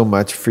so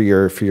much for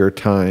your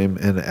time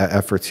and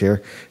efforts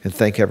here, and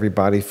thank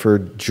everybody for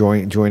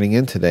joining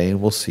in today,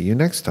 and we'll see you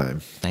next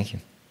time. Thank you.